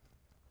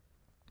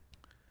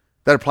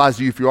 That applies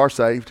to you if you are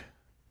saved.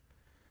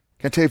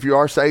 Can I tell you, if you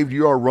are saved,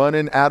 you are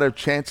running out of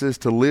chances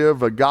to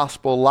live a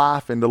gospel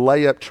life and to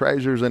lay up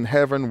treasures in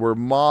heaven where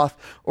moth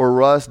or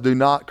rust do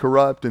not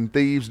corrupt and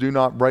thieves do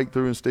not break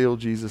through and steal,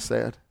 Jesus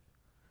said.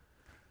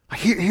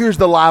 Here's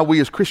the lie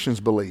we as Christians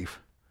believe.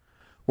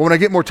 Well, when I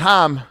get more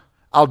time,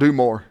 I'll do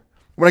more.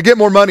 When I get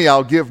more money,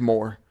 I'll give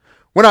more.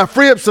 When I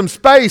free up some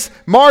space,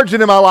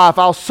 margin in my life,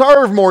 I'll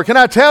serve more. Can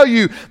I tell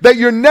you that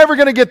you're never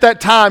going to get that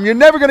time? You're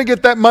never going to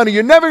get that money.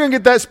 You're never going to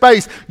get that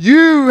space.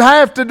 You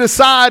have to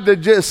decide to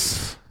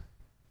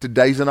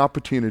today's an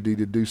opportunity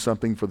to do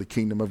something for the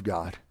kingdom of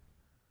God.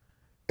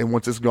 And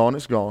once it's gone,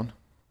 it's gone.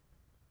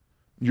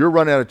 You're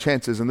running out of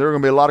chances, and there are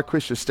going to be a lot of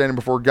Christians standing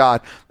before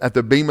God at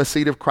the bema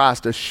seat of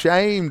Christ,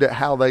 ashamed at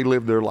how they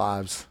live their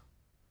lives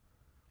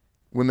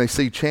when they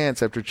see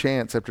chance after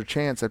chance after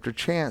chance after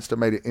chance to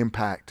make an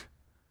impact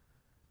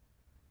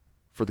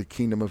for the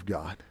kingdom of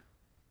God.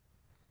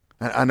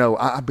 I know,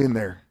 I've been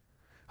there.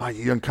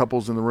 Young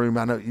couples in the room,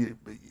 I know,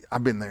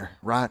 I've been there,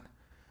 right?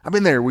 I've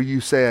been there where you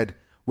said,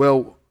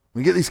 well, when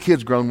we get these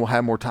kids grown, we'll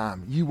have more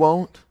time. You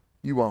won't.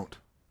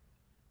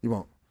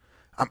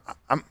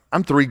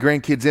 I'm 3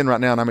 grandkids in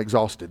right now, and I'm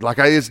exhausted. I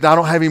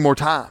don't have any more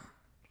time.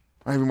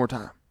 I don't have any more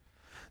time.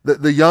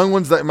 The young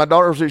ones, that my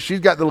daughter, she's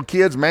got little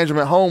kids,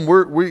 management at home.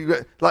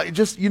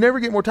 You never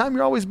get more time.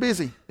 You're always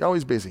busy. You're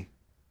always busy.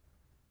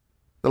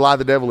 The lie of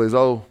the devil is,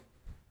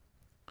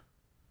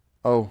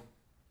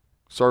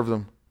 serve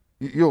them.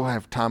 You'll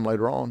have time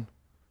later on.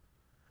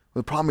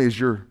 The problem is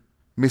you're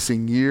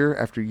missing year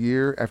after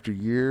year after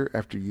year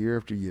after year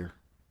after year.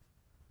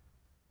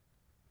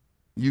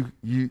 We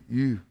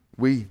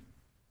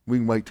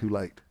can wait too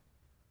late.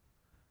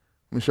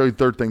 Let me show you the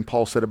third thing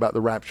Paul said about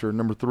the rapture.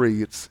 Number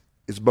 3, it's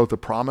both a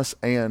promise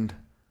and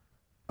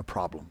a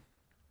problem.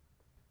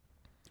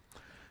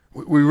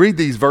 We read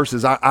these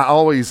verses. I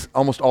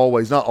almost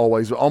always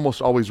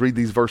read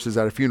these verses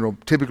at a funeral,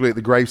 typically at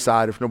the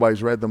graveside if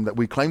nobody's read them, that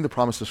we claim the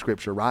promise of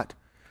Scripture, right?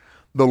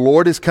 The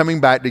Lord is coming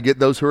back to get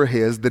those who are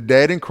His. The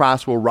dead in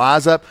Christ will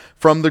rise up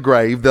from the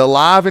grave. The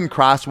alive in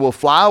Christ will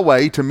fly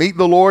away to meet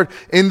the Lord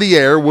in the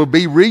air. We'll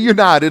be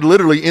reunited,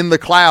 literally in the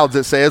clouds,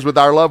 it says, with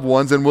our loved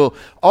ones, and we'll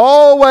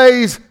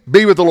always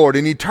be with the Lord.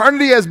 And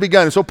eternity has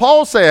begun. And so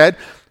Paul said,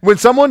 when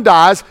someone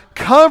dies,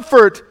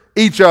 comfort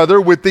each other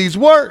with these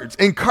words.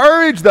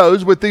 Encourage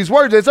those with these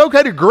words. It's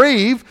okay to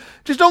grieve.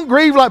 Just don't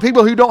grieve like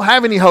people who don't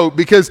have any hope,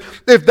 because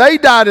if they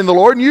died in the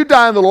Lord and you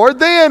die in the Lord,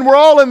 then we're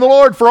all in the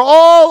Lord for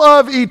all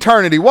of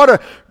eternity. What a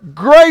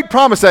great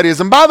promise that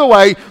is. And by the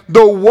way,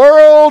 the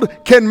world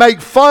can make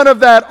fun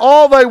of that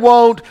all they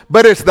want,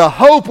 but it's the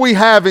hope we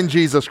have in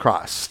Jesus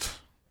Christ.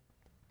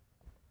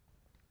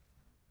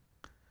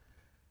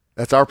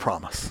 That's our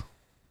promise.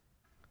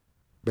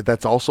 But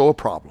that's also a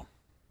problem.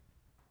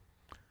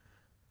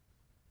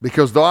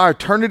 Because though our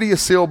eternity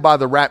is sealed by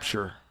the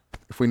rapture,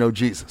 if we know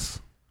Jesus,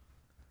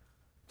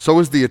 so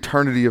is the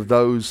eternity of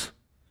those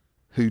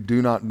who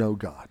do not know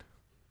God.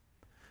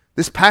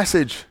 This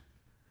passage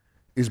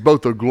is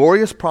both a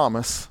glorious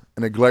promise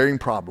and a glaring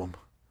problem.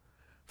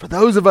 For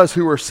those of us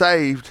who are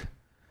saved,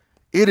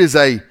 it is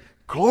a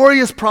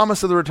glorious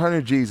promise of the return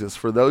of Jesus.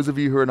 For those of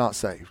you who are not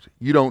saved,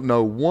 you don't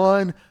know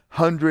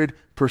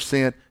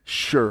 100%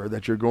 sure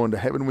that you're going to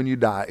heaven when you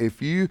die.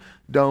 If you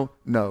don't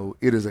know,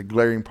 it is a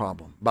glaring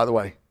problem. By the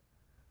way,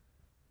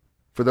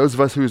 for those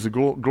of us who is a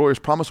glorious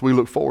promise, we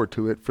look forward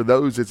to it. For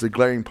those it's a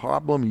glaring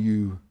problem,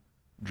 you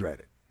dread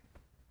it.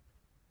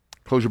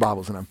 Close your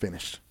Bibles and I'm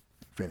finished.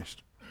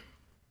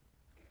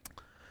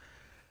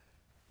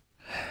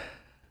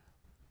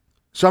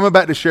 So I'm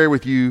about to share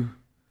with you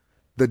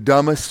the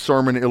dumbest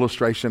sermon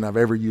illustration I've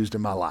ever used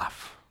in my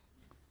life.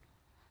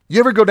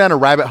 You ever go down a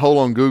rabbit hole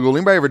on Google?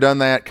 Anybody ever done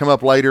that? Come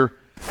up later,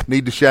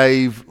 need to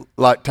shave,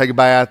 take a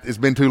bath, it's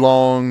been too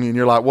long, and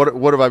you're like,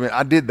 what have I been?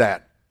 I did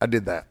that.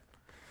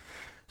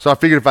 So I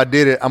figured if I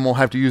did it, I'm going to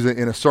have to use it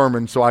in a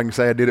sermon so I can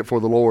say I did it for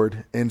the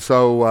Lord. And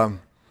so,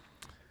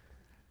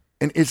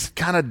 and it's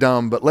kind of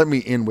dumb, but let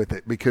me end with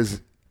it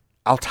because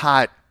I'll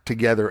tie it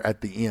together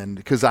at the end.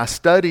 Because I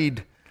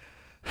studied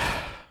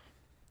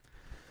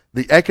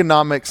the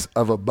economics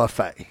of a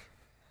buffet.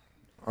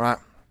 All right?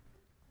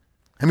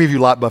 How many of you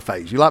like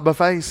buffets? You like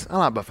buffets? I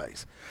like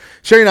buffets.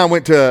 Sherry and I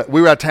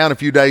we were out of town a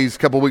few days, a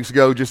couple of weeks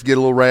ago, just to get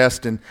a little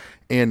rest. And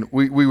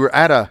we were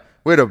at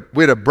we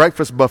had a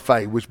breakfast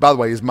buffet, which, by the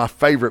way, is my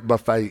favorite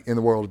buffet in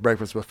the world,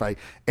 breakfast buffet.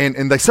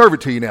 And they serve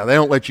it to you now. They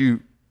don't let you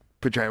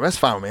put your hand. That's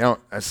fine with me.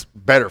 That's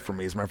better for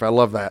me, as a matter of fact. I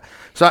love that.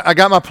 So I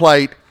got my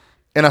plate,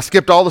 and I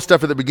skipped all the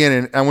stuff at the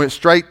beginning. I went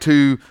straight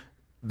to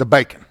the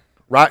bacon,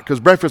 right? Because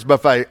breakfast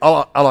buffet,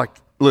 all I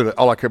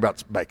care about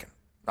is bacon.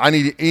 I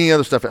need any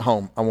other stuff at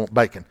home. I want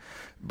bacon.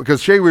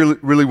 Because Shay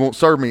really won't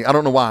serve me. I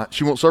don't know why.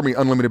 She won't serve me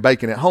unlimited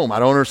bacon at home. I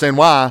don't understand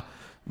why,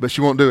 but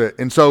she won't do it.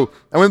 And so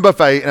I went to the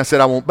buffet, and I said,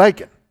 I want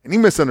bacon. And he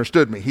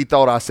misunderstood me. He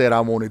thought I said I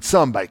wanted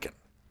some bacon.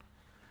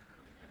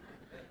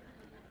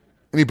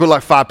 And he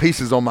put 5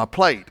 pieces on my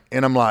plate.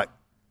 And I'm like,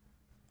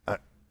 I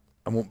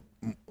want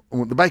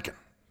the bacon.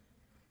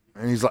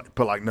 And he's like,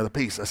 put another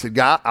piece. I said,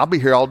 guy, I'll be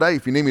here all day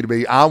if you need me to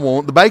be. I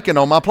want the bacon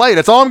on my plate.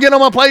 That's all I'm getting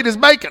on my plate is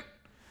bacon.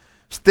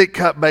 It's thick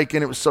cut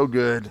bacon. It was so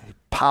good. He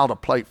piled a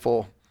plate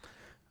full.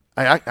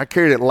 I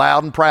carried it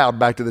loud and proud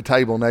back to the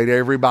table and ate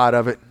every bite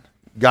of it.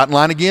 Got in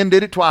line again,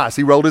 did it twice.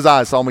 He rolled his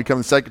eyes, saw me come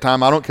the second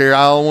time. I don't care.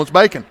 I all wants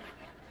bacon.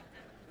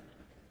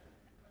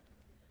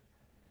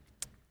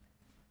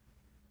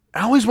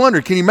 I always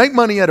wondered, can you make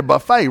money at a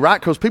buffet, right?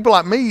 Because people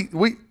like me,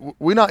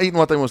 we're not eating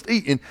what they want us to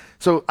eat. And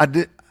so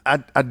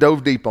I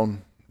dove deep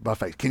on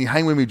buffets. Can you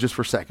hang with me just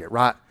for a second,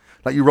 right?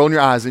 Like you're rolling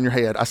your eyes in your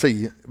head. I see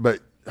you, but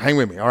hang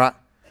with me, all right?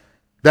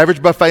 The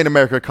average buffet in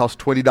America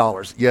costs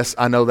 $20. Yes,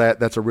 I know that.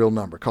 That's a real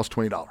number. It costs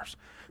 $20.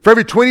 For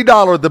every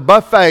 $20, the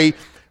buffet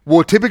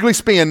will typically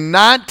spend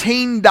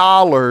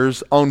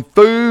 $19 on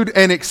food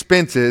and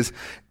expenses,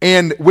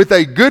 and with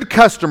a good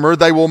customer,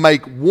 they will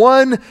make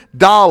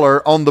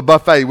 $1 on the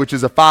buffet, which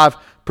is a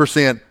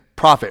 5%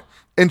 profit.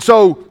 And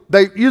so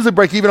they usually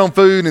break even on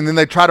food, and then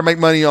they try to make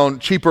money on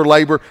cheaper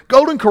labor.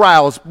 Golden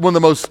Corral is one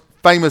of the most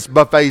famous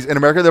buffets in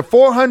America. There are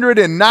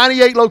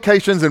 498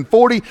 locations in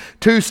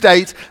 42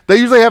 states. They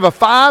usually have a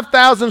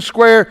 5,000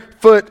 square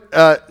foot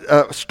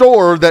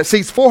store that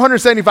seats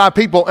 475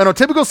 people. And on a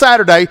typical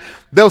Saturday,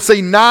 they'll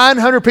see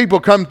 900 people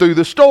come through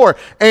the store.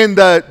 And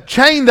the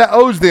chain that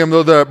owns them,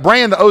 or the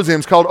brand that owns them,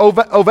 is called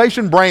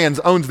Ovation Brands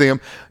owns them.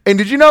 And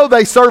did you know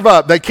they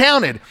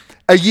counted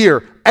a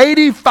year,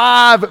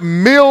 85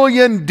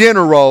 million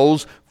dinner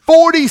rolls,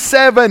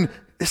 47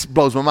 this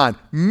blows my mind,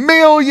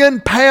 million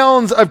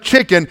pounds of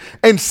chicken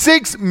and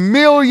 6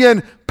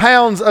 million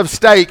pounds of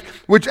steak,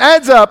 which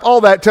adds up all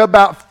that to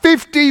about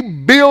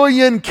 50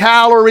 billion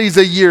calories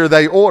a year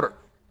they order.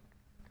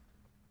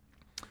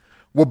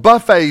 Well,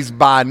 buffets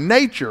by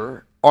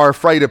nature are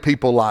afraid of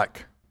people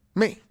like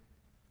me.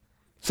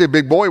 See a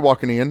big boy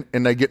walking in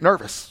and they get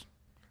nervous.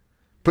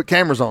 Put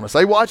cameras on us.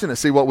 They watching us,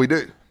 see what we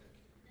do.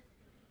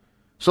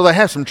 So they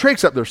have some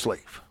tricks up their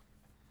sleeve.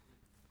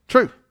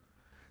 True.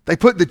 They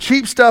put the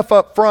cheap stuff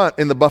up front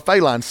in the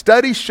buffet line.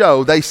 Studies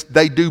show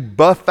they do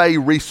buffet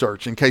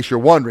research, in case you're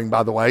wondering,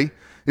 by the way.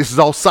 This is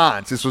all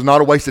science. This was not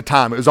a waste of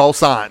time. It was all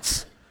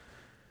science.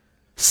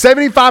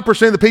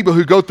 75% of the people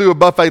who go through a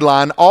buffet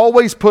line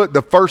always put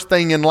the first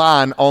thing in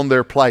line on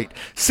their plate.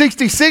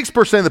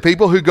 66% of the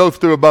people who go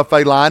through a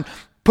buffet line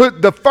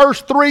put the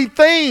first 3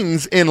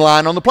 things in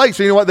line on the plate.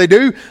 So you know what they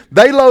do?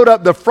 They load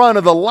up the front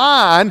of the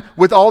line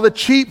with all the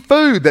cheap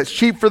food that's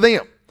cheap for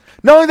them.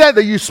 Not only that,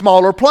 they use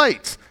smaller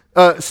plates.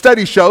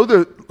 Studies show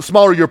the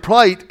smaller your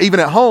plate, even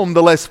at home,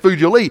 the less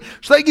food you'll eat.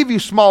 So they give you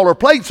smaller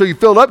plates so you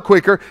fill it up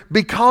quicker,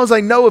 because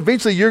they know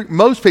eventually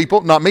most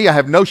people, not me, I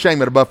have no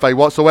shame at a buffet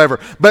whatsoever,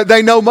 but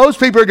they know most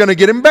people are going to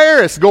get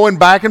embarrassed going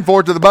back and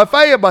forth to the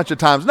buffet a bunch of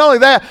times. Not only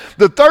that,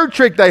 the third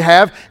trick they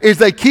have is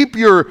they keep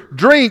your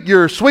drink,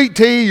 your sweet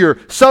tea, your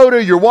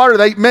soda, your water,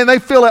 they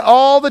fill it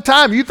all the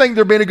time. You think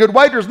they're being a good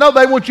waiters. No,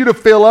 they want you to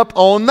fill up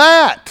on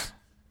that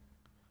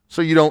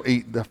so you don't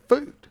eat the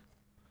food.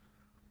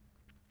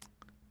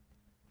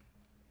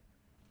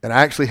 And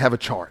I actually have a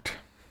chart.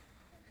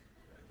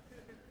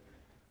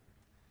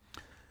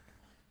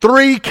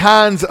 3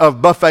 kinds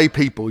of buffet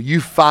people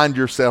you find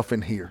yourself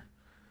in here.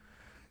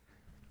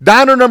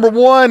 Diner number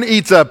 1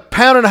 eats a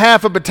pound and a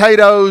half of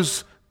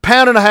potatoes,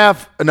 serving and a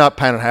half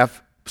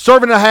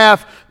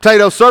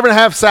potatoes, serving and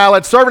a half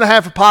salad, serving and a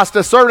half of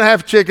pasta, serving and a half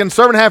of chicken,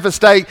 serving and a half of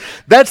steak.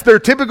 That's their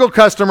typical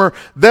customer.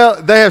 They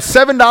have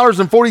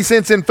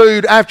 $7.40 in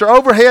food. After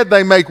overhead,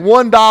 they make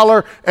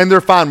 $1, and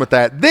they're fine with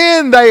that.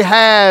 Then they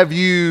have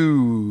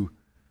you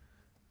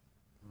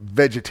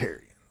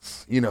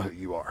vegetarians. You know who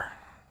you are.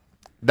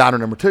 Diner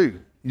number 2,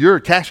 you're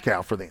a cash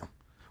cow for them.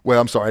 Well,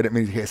 I'm sorry, I didn't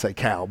mean to say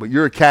cow, but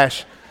you're a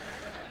cash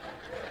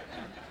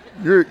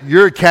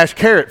you're a cash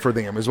carrot for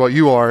them is what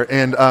you are.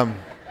 And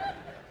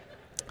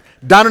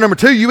diner number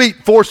 2, you eat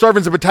 4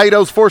 servings of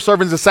potatoes, 4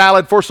 servings of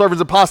salad, 4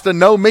 servings of pasta,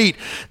 no meat.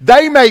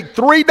 They make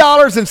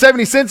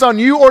 $3.70 on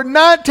you, or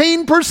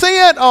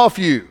 19% off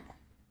you.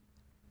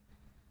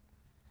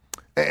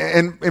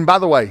 And by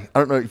the way, I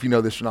don't know if you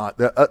know this or not,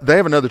 they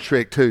have another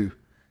trick too.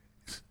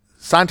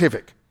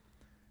 Scientific.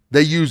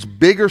 They use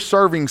bigger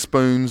serving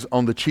spoons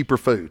on the cheaper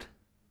food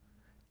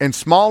and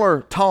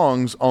smaller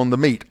tongs on the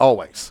meat,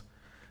 always.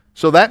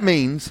 So that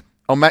means,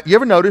 you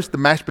ever notice the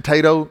mashed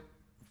potato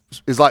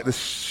is like the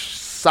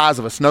size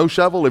of a snow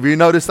shovel? Have you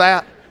noticed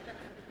that?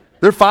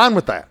 They're fine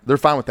with that.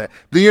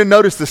 Do you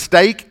notice the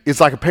steak is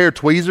like a pair of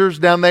tweezers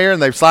down there,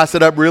 and they've sliced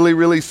it up really,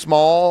 really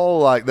small,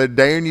 like they're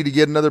daring you to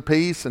get another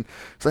piece, and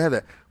so they have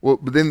that. Well,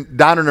 but then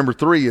diner number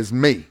 3 is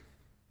me.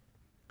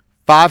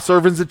 5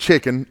 servings of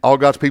chicken. All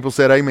God's people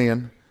said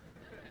amen.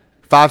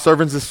 5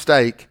 servings of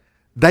steak.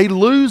 They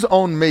lose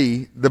on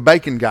me, the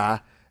bacon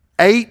guy,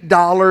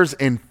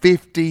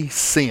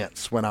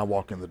 $8.50 when I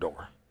walk in the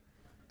door.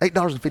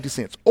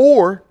 $8.50.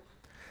 Or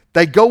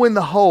they go in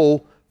the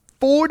hole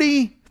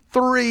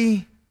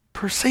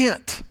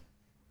 43%.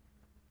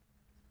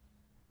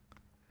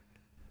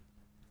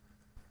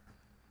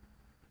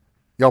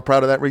 Y'all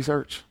proud of that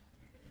research?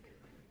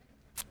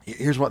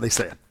 Here's what they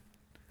said.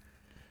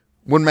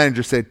 One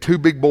manager said 2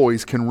 big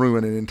boys can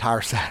ruin an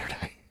entire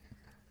Saturday.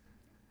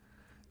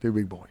 2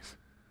 big boys.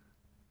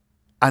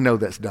 I know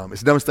that's dumb.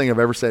 It's the dumbest thing I've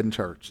ever said in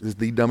church. It's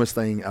the dumbest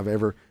thing I've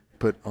ever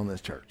put on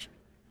this church.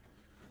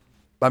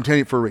 But I'm telling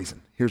you for a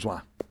reason. Here's why.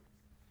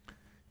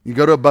 You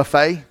go to a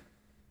buffet,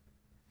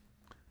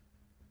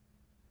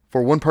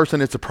 for one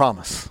person it's a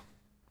promise,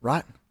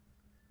 right?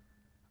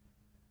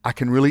 I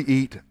can really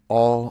eat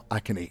all I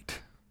can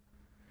eat.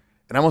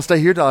 And I'm going to stay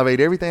here till I've ate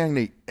everything I can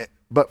eat.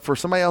 But for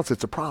somebody else,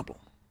 it's a problem.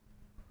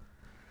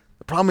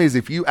 The problem is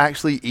if you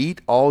actually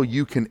eat all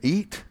you can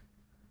eat,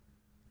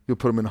 you'll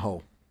put them in a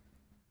hole.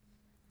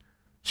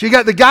 So you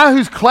got the guy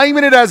who's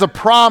claiming it as a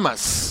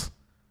promise.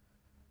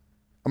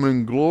 I'm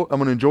going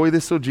to enjoy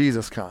this till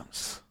Jesus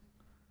comes.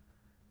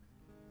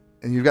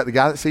 And you've got the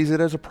guy that sees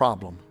it as a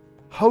problem,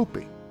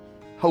 hoping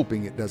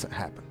it doesn't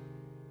happen.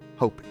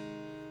 Hoping.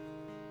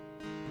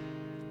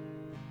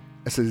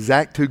 That's the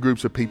exact two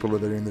groups of people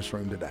that are in this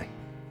room today.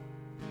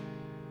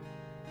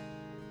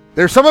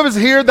 There's some of us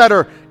here that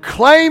are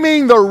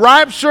claiming the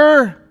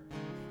rapture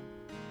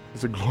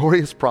as a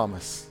glorious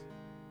promise.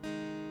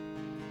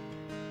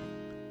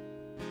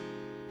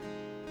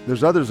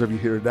 There's others of you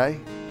here today,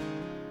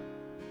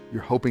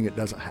 you're hoping it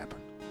doesn't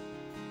happen.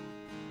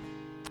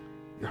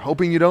 You're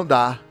hoping you don't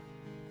die.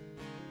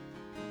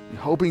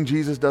 You're hoping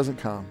Jesus doesn't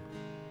come.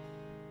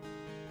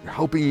 You're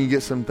hoping you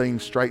get some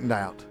things straightened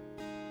out.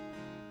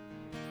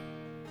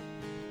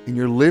 And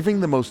you're living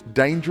the most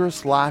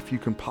dangerous life you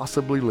can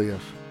possibly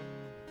live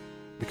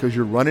because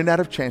you're running out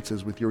of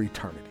chances with your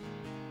eternity.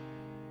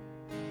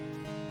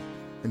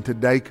 And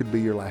today could be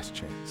your last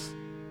chance.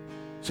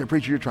 So,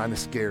 preacher, you're trying to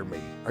scare me.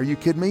 Are you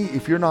kidding me?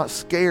 If you're not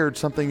scared,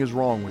 something is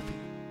wrong with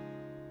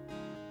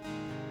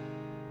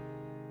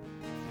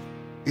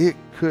you. It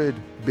could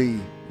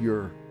be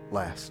your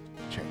last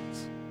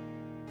chance.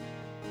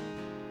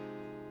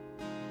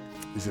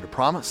 Is it a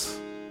promise?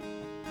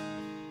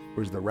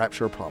 Or is the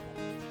rapture a problem?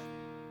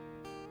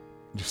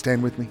 Just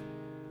stand with me.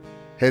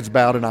 Heads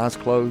bowed and eyes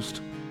closed.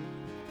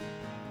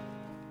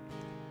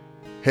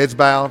 Heads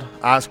bowed,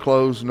 eyes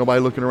closed, nobody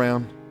looking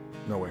around.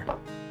 Nowhere.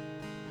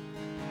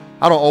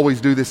 I don't always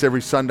do this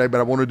every Sunday,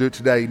 but I want to do it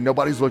today.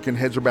 Nobody's looking,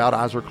 heads are bowed,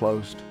 eyes are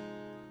closed.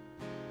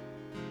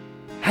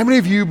 How many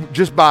of you I'm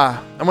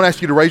going to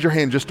ask you to raise your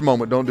hand just a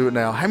moment, don't do it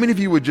now. How many of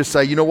you would just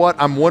say, you know what,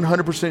 I'm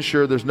 100%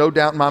 sure, there's no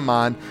doubt in my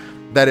mind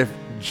that if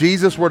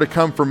Jesus were to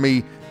come for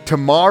me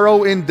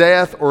tomorrow in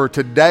death or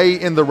today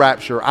in the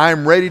rapture, I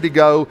am ready to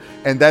go,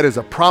 and that is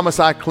a promise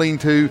I cling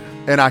to,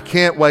 and I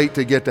can't wait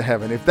to get to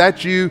heaven. If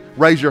that's you,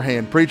 raise your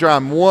hand. Preacher,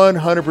 I'm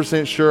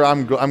 100% sure,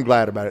 I'm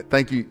glad about it.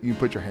 Thank you. You can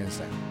put your hands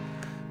down.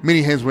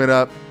 Many hands went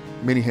up,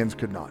 many hands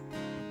could not.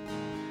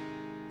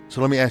 So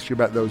let me ask you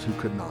about those who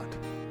could not.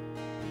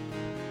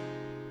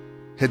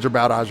 Heads are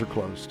bowed, eyes are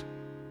closed.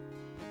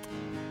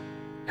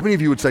 How many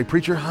of you would say,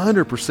 preacher,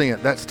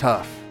 100%, that's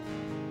tough.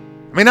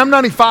 I mean, I'm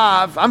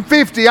 95, I'm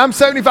 50, I'm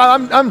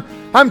 75, I'm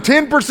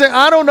 10%.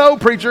 I don't know,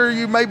 preacher.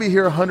 You may be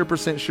here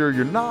 100% sure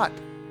you're not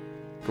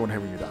going to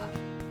heaven when you die.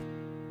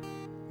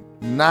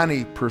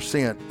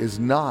 90% is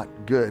not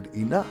good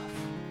enough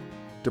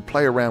to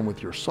play around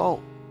with your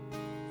soul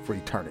for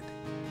eternity.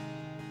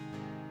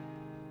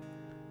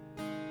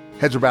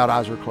 Heads are bowed,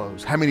 eyes are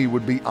closed. How many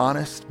would be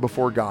honest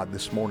before God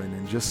this morning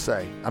and just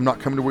say, I'm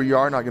not coming to where you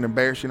are, not going to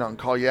embarrass you, not going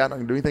to call you out, not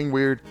going to do anything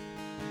weird.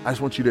 I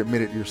just want you to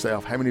admit it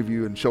yourself. How many of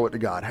you, and show it to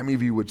God, how many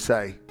of you would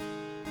say,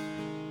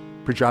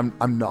 preacher,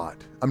 I'm not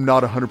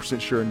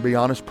 100% sure. And be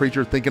honest,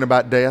 preacher, thinking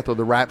about death or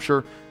the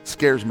rapture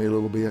scares me a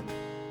little bit.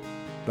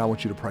 But I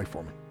want you to pray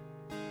for me.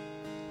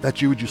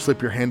 That's you. Would you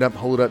slip your hand up,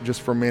 hold it up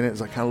just for a minute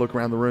as I kind of look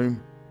around the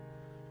room?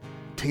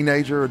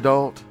 Teenager,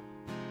 adult?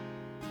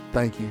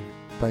 Thank you.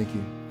 Thank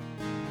you.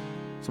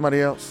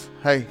 Somebody else?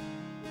 Hey,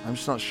 I'm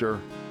just not sure.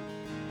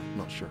 I'm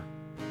not sure.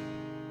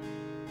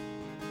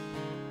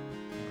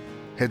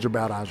 Heads are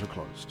bowed, eyes are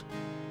closed.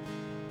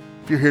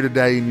 If you're here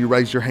today and you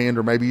raised your hand,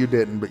 or maybe you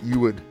didn't, but you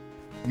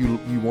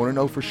want to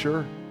know for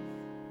sure,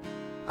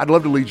 I'd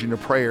love to lead you in a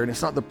prayer. And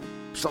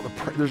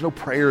there's no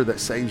prayer that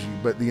saves you,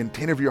 but the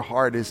intent of your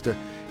heart is to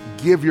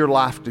give your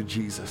life to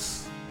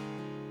Jesus,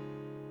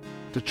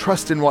 to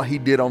trust in what he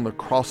did on the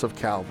cross of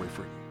Calvary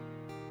for you.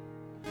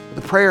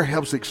 The prayer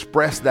helps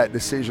express that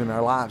decision in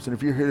our lives. And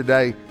if you're here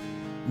today,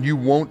 you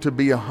want to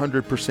be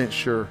 100%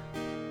 sure,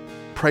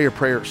 pray a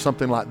prayer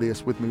something like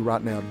this with me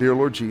right now. Dear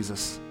Lord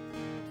Jesus,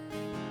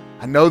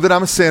 I know that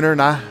I'm a sinner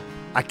and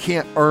I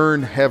can't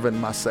earn heaven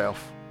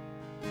myself.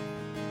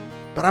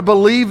 But I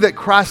believe that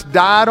Christ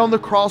died on the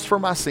cross for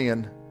my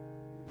sin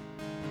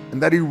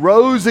and that he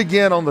rose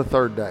again on the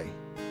third day.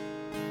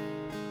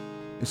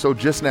 And so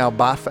just now,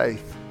 by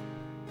faith,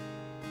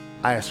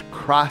 I ask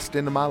Christ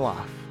into my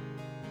life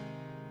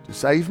to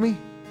save me,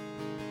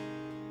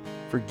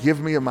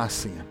 forgive me of my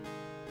sin,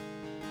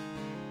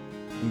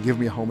 and give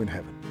me a home in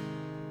heaven.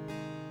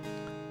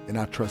 And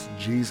I trust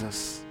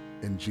Jesus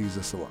and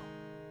Jesus alone.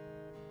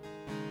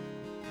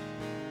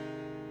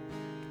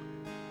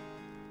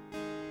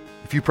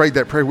 If you prayed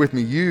that prayer with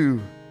me,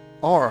 you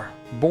are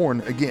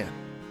born again.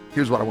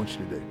 Here's what I want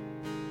you to do.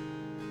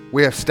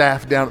 We have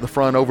staff down at the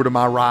front, over to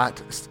my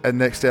right, at the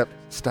next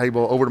steps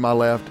table, over to my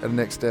left, at the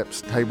next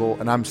steps table,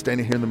 and I'm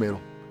standing here in the middle.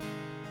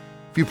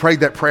 If you prayed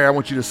that prayer, I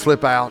want you to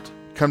slip out,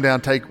 come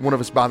down, take one of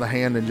us by the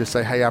hand and just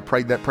say, hey, I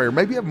prayed that prayer.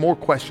 Maybe you have more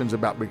questions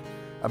about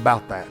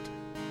that.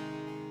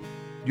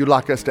 You'd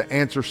like us to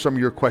answer some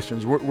of your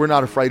questions. We're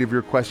not afraid of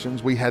your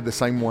questions. We had the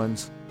same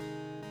ones.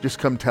 Just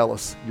come tell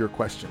us your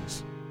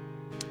questions.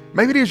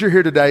 Maybe it is you're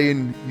here today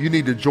and you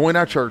need to join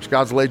our church.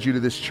 God's led you to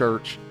this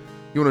church.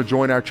 you want to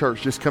join our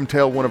church, just come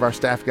tell one of our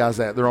staff guys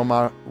that. They're on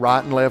my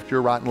right and left,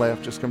 your right and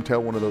left. Just come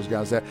tell one of those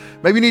guys that.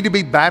 Maybe you need to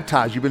be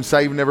baptized. You've been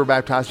saved, never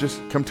baptized.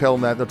 Just come tell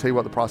them that. They'll tell you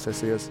what the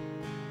process is.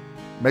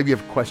 Maybe you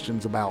have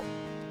questions about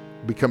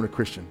becoming a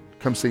Christian.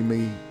 Come see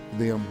me,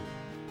 them.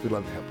 We'd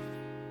love to help you.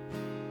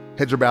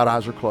 Heads are bowed,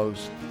 eyes are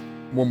closed.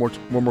 One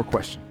more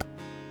question.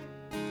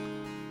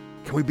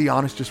 Can we be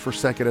honest just for a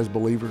second as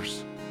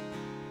believers?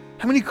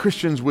 How many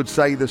Christians would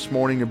say this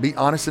morning and be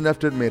honest enough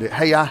to admit it?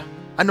 Hey, I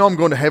know I'm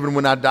going to heaven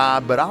when I die,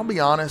 but I'll be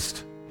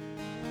honest.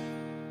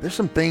 There's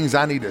some things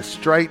I need to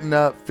straighten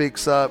up,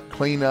 fix up,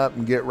 clean up,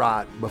 and get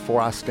right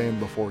before I stand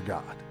before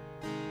God.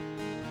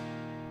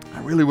 I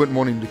really wouldn't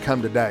want him to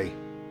come today.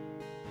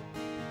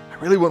 I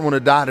really wouldn't want to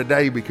die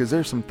today because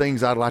there's some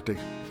things I'd like to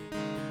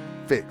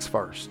fix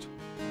first.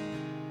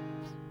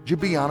 Would you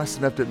be honest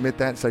enough to admit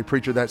that and say,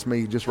 preacher, that's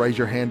me? Just raise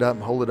your hand up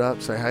and hold it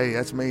up. Say, hey,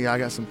 that's me. I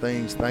got some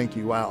things. Thank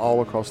you. Wow,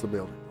 all across the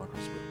building.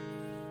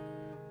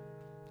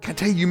 Can I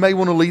tell you, you may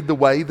want to lead the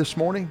way this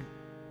morning.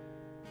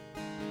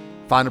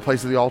 Find a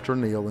place at the altar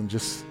and kneel and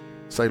just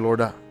say, Lord,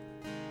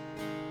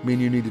 me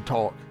and you need to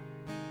talk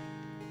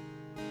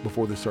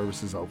before this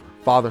service is over.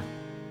 Father,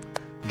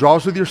 draw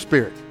us with your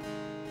Spirit.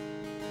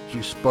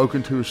 You've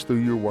spoken to us through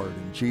your word.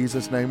 In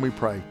Jesus' name we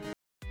pray.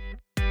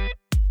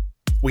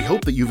 We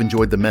hope that you've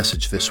enjoyed the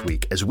message this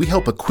week as we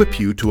help equip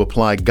you to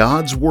apply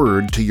God's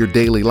Word to your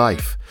daily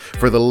life.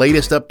 For the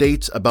latest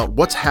updates about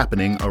what's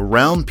happening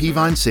around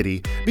Peavine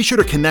City, be sure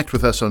to connect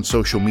with us on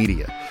social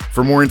media.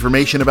 For more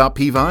information about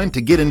Peavine, to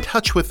get in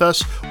touch with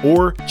us,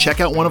 or check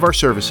out one of our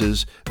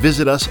services,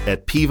 visit us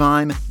at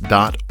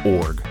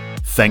peavine.org.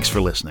 Thanks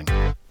for listening.